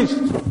be punished.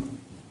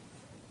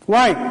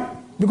 Why?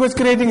 Because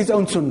creating his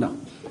own sunnah.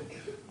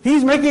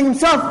 He's making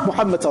himself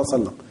Muhammad Sallallahu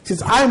Alaihi Wasallam. He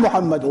says, I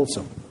Muhammad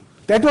also.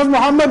 That was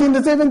Muhammad in the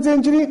 7th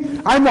century.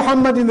 I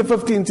Muhammad in the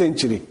 15th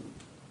century.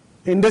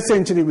 In this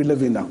century we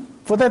live in now.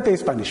 For that there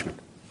is punishment.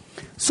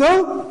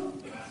 So,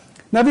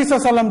 Nabi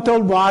Sallallahu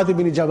told Mu'adh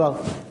ibn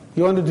Jabal,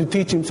 he wanted to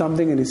teach him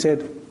something, and he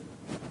said,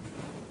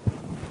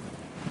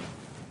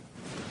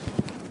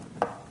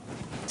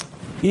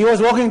 he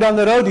was walking down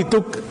the road,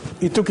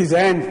 he took his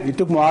hand, he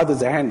took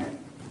Mu'adh's hand,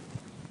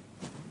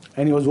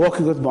 and he was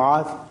walking with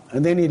Mu'adh,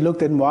 and then he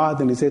looked at Mu'adh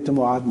and he said to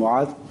Mu'adh,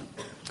 Mu'adh,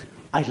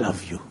 I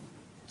love you.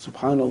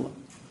 Subhanallah.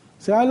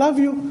 Say, I love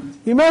you.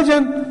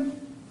 Imagine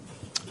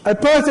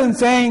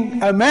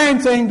a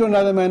man saying to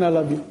another man, I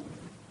love you.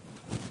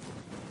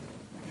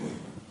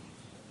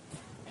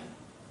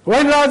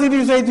 When last did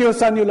you say to your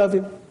son you love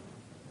him?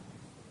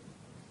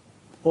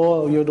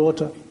 Or your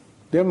daughter?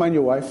 Never mind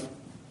your wife.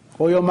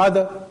 Or your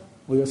mother?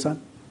 Or your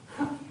son?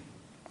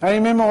 I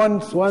remember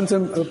once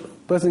a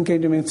person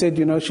came to me and said,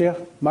 you know, Sheikh,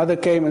 mother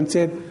came and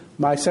said,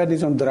 my son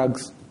is on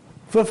drugs.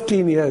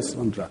 15 years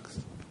on drugs.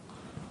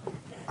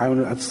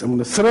 I'm going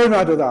to throw him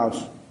out of the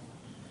house.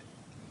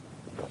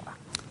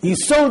 He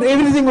sold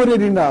everything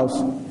already in the house.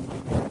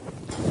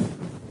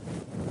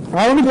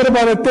 I only got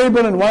about a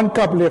table and 1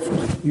 cup left.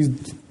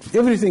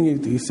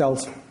 Everything he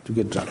sells to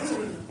get drugs.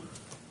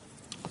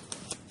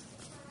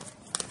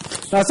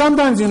 Now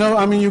sometimes, you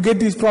know, you get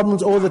these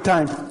problems all the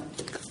time.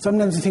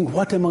 Sometimes you think,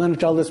 what am I going to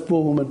tell this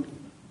poor woman?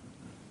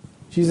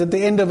 She's at the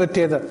end of her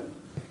tether.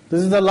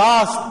 This is the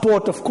last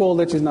port of call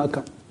that she's now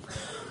come.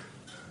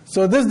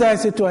 So this day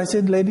I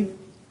said, lady,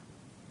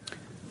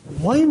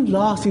 when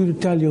last did you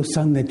tell your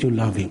son that you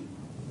love him?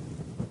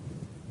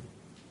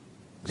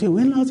 Say,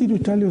 when last did you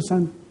tell your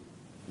son?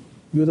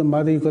 You're the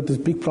mother, you've got this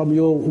big problem.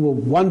 You're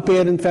one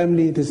parent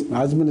family, this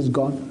husband is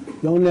gone.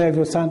 You only have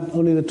your son,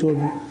 only the two of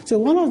you. Say,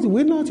 when last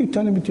did you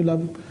tell him that you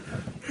love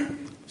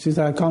him? She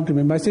said, I can't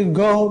remember. I said,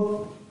 go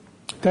home,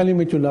 tell him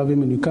that you love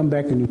him, and you come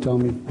back and you tell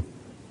me.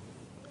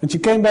 And she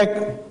came back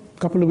a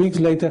couple of weeks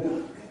later,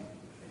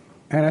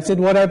 and I said,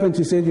 what happened?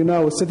 She said, you know,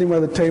 I was sitting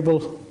by the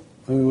table,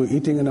 and we were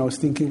eating, and I was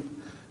thinking.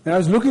 And I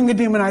was looking at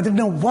him, and I didn't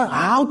know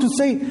how to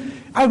say.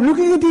 I'm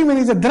looking at him, and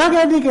he's a drug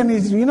addict, and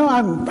he's, you know,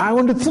 I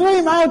want to throw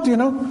him out, you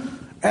know.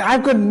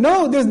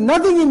 And there's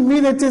nothing in me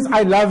that says,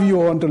 I love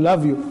you, I want to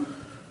love you.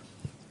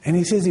 And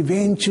he says,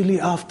 eventually,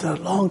 after a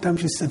long time,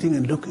 she's sitting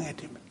and looking at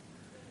him.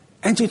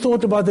 And she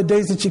thought about the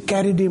days that she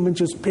carried him, and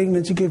she was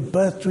pregnant, she gave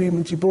birth to him,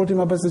 and she brought him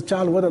up as a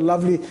child. What a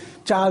lovely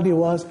child he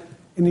was.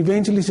 And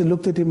eventually she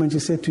looked at him and she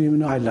said to him, you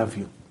know, I love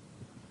you.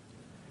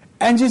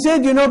 And she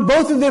said, you know,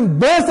 both of them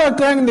burst out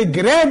crying, and they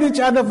grabbed each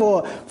other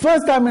for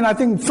first time in, I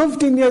think,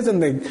 15 years,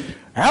 and they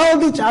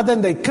held each other,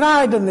 and they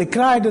cried, and they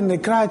cried, and they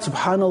cried,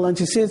 subhanAllah. And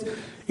she says,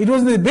 it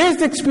was the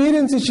best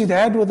experiences she'd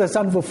had with her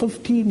son for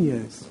 15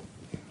 years.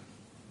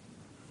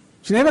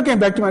 She never came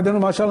back to him. I don't know,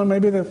 mashallah,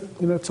 maybe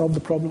that solved the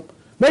problem.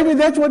 Maybe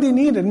that's what he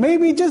needed.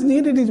 Maybe he just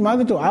needed his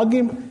mother to hug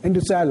him and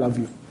to say, I love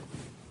you.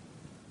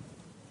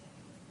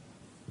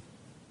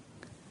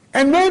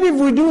 And maybe if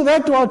we do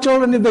that to our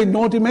children, if they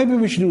naughty, maybe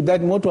we should do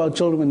that more to our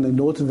children when they're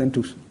naughty than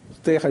to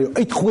say, clear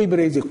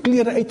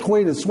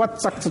uitgooi,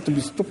 swat sak to be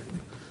stupid.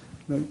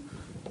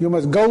 You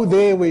must go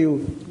there where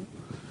you...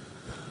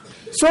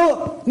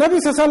 So, Nabi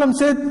Sallallahu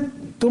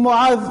said to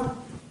Mu'adh,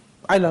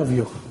 I love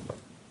you.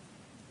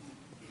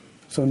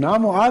 So now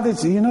Mu'adh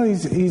is, you know,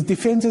 his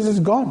defenses is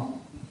gone.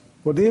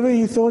 Whatever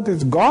he thought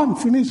is gone,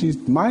 finished. His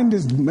mind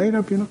is made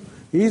up, you know.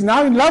 He is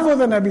now in love with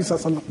the Nabi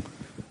Sallallahu.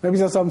 Nabi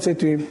Sallallahu said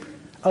to him,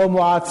 Oh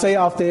Mu'adh, say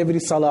after every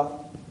salah.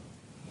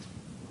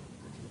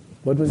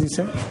 What was he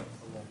saying?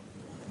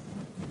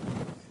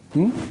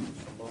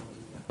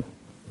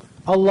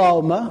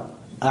 Allahumma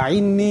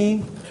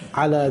a'inni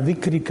ala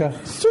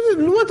dhikrika. So,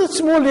 what a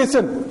small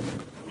lesson.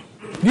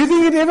 Do you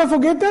think he'd ever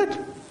forget that?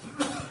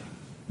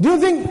 Do you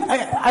think,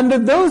 under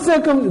those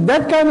circumstances,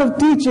 that kind of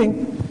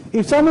teaching,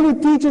 if somebody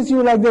teaches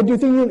you like that, do you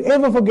think you'll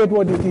ever forget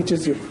what he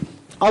teaches you?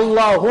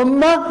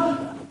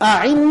 Allahumma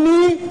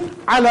a'inni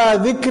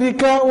ala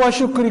dhikrika wa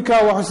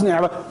shukrika wa husni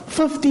ibadatik.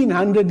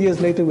 1500 years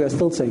later, we are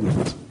still saying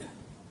it.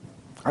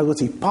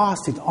 Because he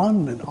passed it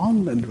on,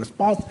 and it was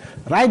passed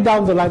right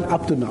down the line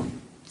up to now.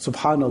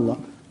 Subhanallah.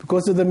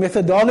 Because of the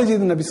methodology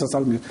the Nabi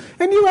Sallallahu Alaihi Wasallam used.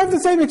 And you have the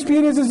same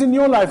experiences in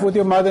your life with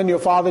your mother and your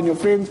father and your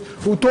friends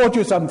who taught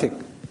you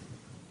something.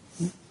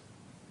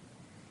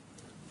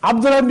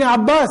 Abdullah ibn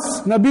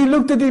Abbas, Nabi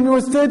looked at him, he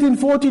was 13,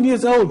 14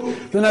 years old.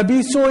 The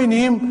Nabi saw in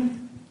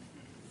him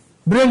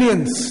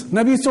brilliance.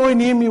 Nabi saw in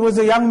him, he was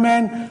a young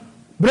man,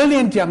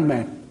 brilliant young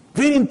man,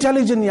 very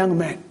intelligent young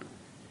man.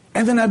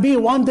 And the Nabi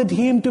wanted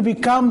him to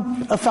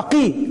become a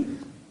faqih,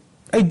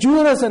 a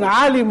jurist, an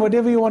alim,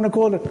 whatever you want to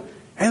call it.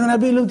 And the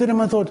Nabi looked at him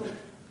and thought,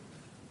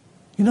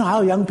 you know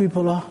how young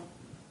people are?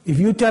 If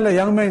you tell a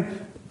young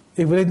man,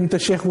 ik wil niet de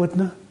sheikh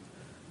worden.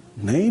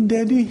 Nee,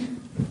 daddy.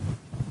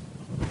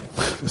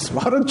 It's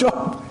not a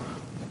job.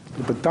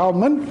 You betaal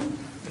man.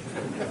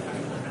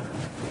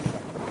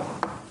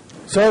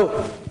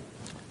 So,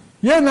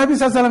 yeah, Nabi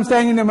Sallallahu Alaihi Wasallam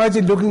standing in the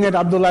masjid looking at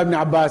Abdullah ibn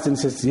Abbas and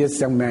says, yes,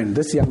 young man,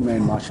 this young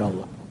man,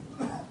 mashallah.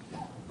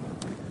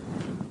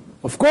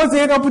 Of course, they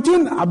had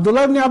opportunity.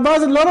 Abdullah ibn Abbas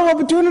had a lot of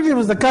opportunity. He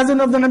was the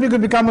cousin of the Nabi,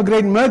 could become a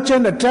great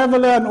merchant, a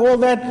traveler, and all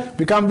that,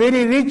 become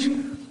very rich.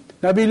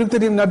 Nabi looked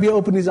at him, Nabi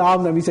opened his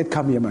arm, Nabi said,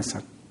 come here, my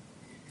son.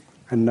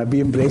 And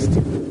Nabi embraced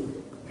him.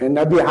 And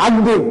Nabi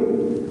hugged him.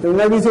 And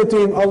Nabi said to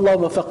him,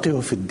 Allahumma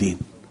faqihu fid deen.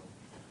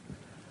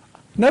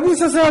 Nabi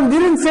Sallallahu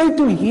didn't say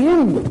to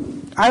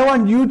him, I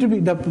want you to be,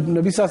 the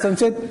Nabi Sallallahu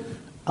said,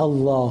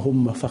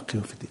 Allahumma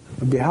faqihu fid deen.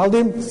 Nabi held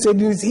him, said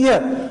in his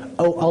ear,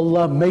 Oh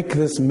Allah, make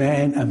this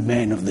man a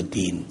man of the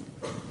deen.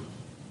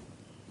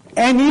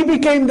 And he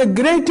became the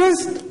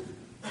greatest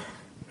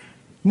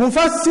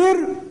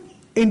mufassir,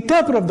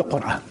 interpreter of the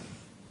Quran.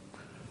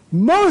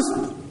 Most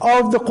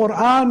of the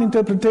Quran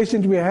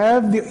interpretations we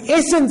have, the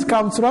essence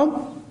comes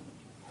from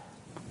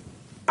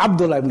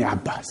Abdullah ibn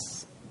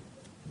Abbas.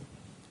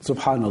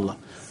 Subhanallah.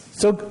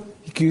 So,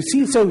 you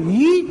see,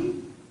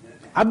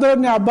 Abdullah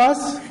ibn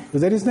Abbas,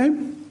 is that his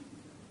name?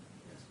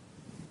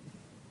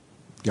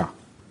 Yeah.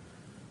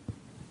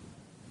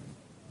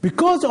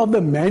 Because of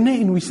the manner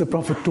in which the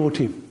Prophet taught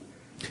him,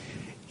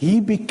 he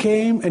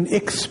became an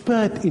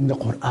expert in the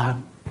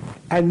Quran.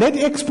 And that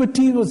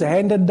expertise was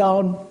handed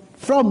down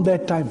from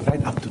that time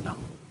right up to now.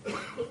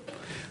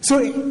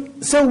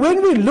 So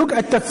when we look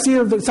at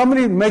tafsir,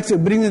 somebody brings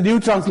a new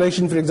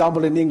translation, for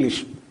example, in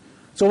English.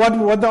 So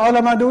what the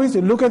ulama do is,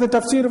 we look at the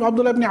tafsir of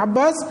Abdullah ibn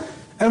Abbas,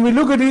 and we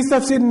look at his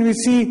tafsir and we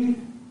see,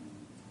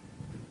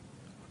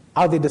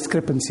 are there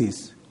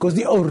discrepancies? Because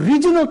the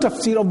original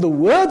tafsir of the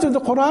words of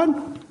the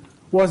Quran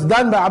was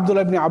done by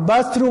Abdullah ibn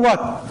Abbas through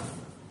what?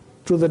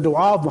 Through the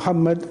dua of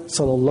Muhammad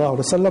sallallahu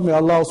alaihi wasallam. May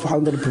Allah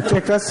subhanahu wa ta'ala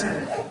protect us.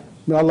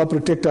 May Allah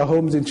protect our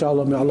homes,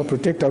 inshallah. May Allah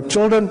protect our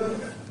children.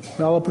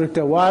 May Allah protect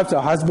our wives,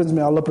 our husbands.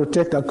 May Allah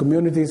protect our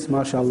communities,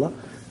 mashallah.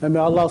 And may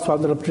Allah subhanahu wa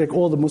ta'ala protect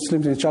all the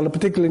Muslims, inshallah,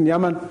 particularly in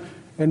Yemen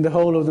and the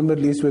whole of the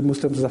Middle East where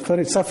Muslims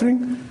are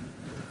suffering.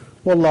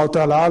 Wallahu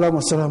ta'ala alam.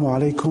 Wassalamu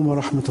alaikum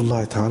wa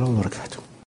rahmatullahi ta'ala wa barakatuh.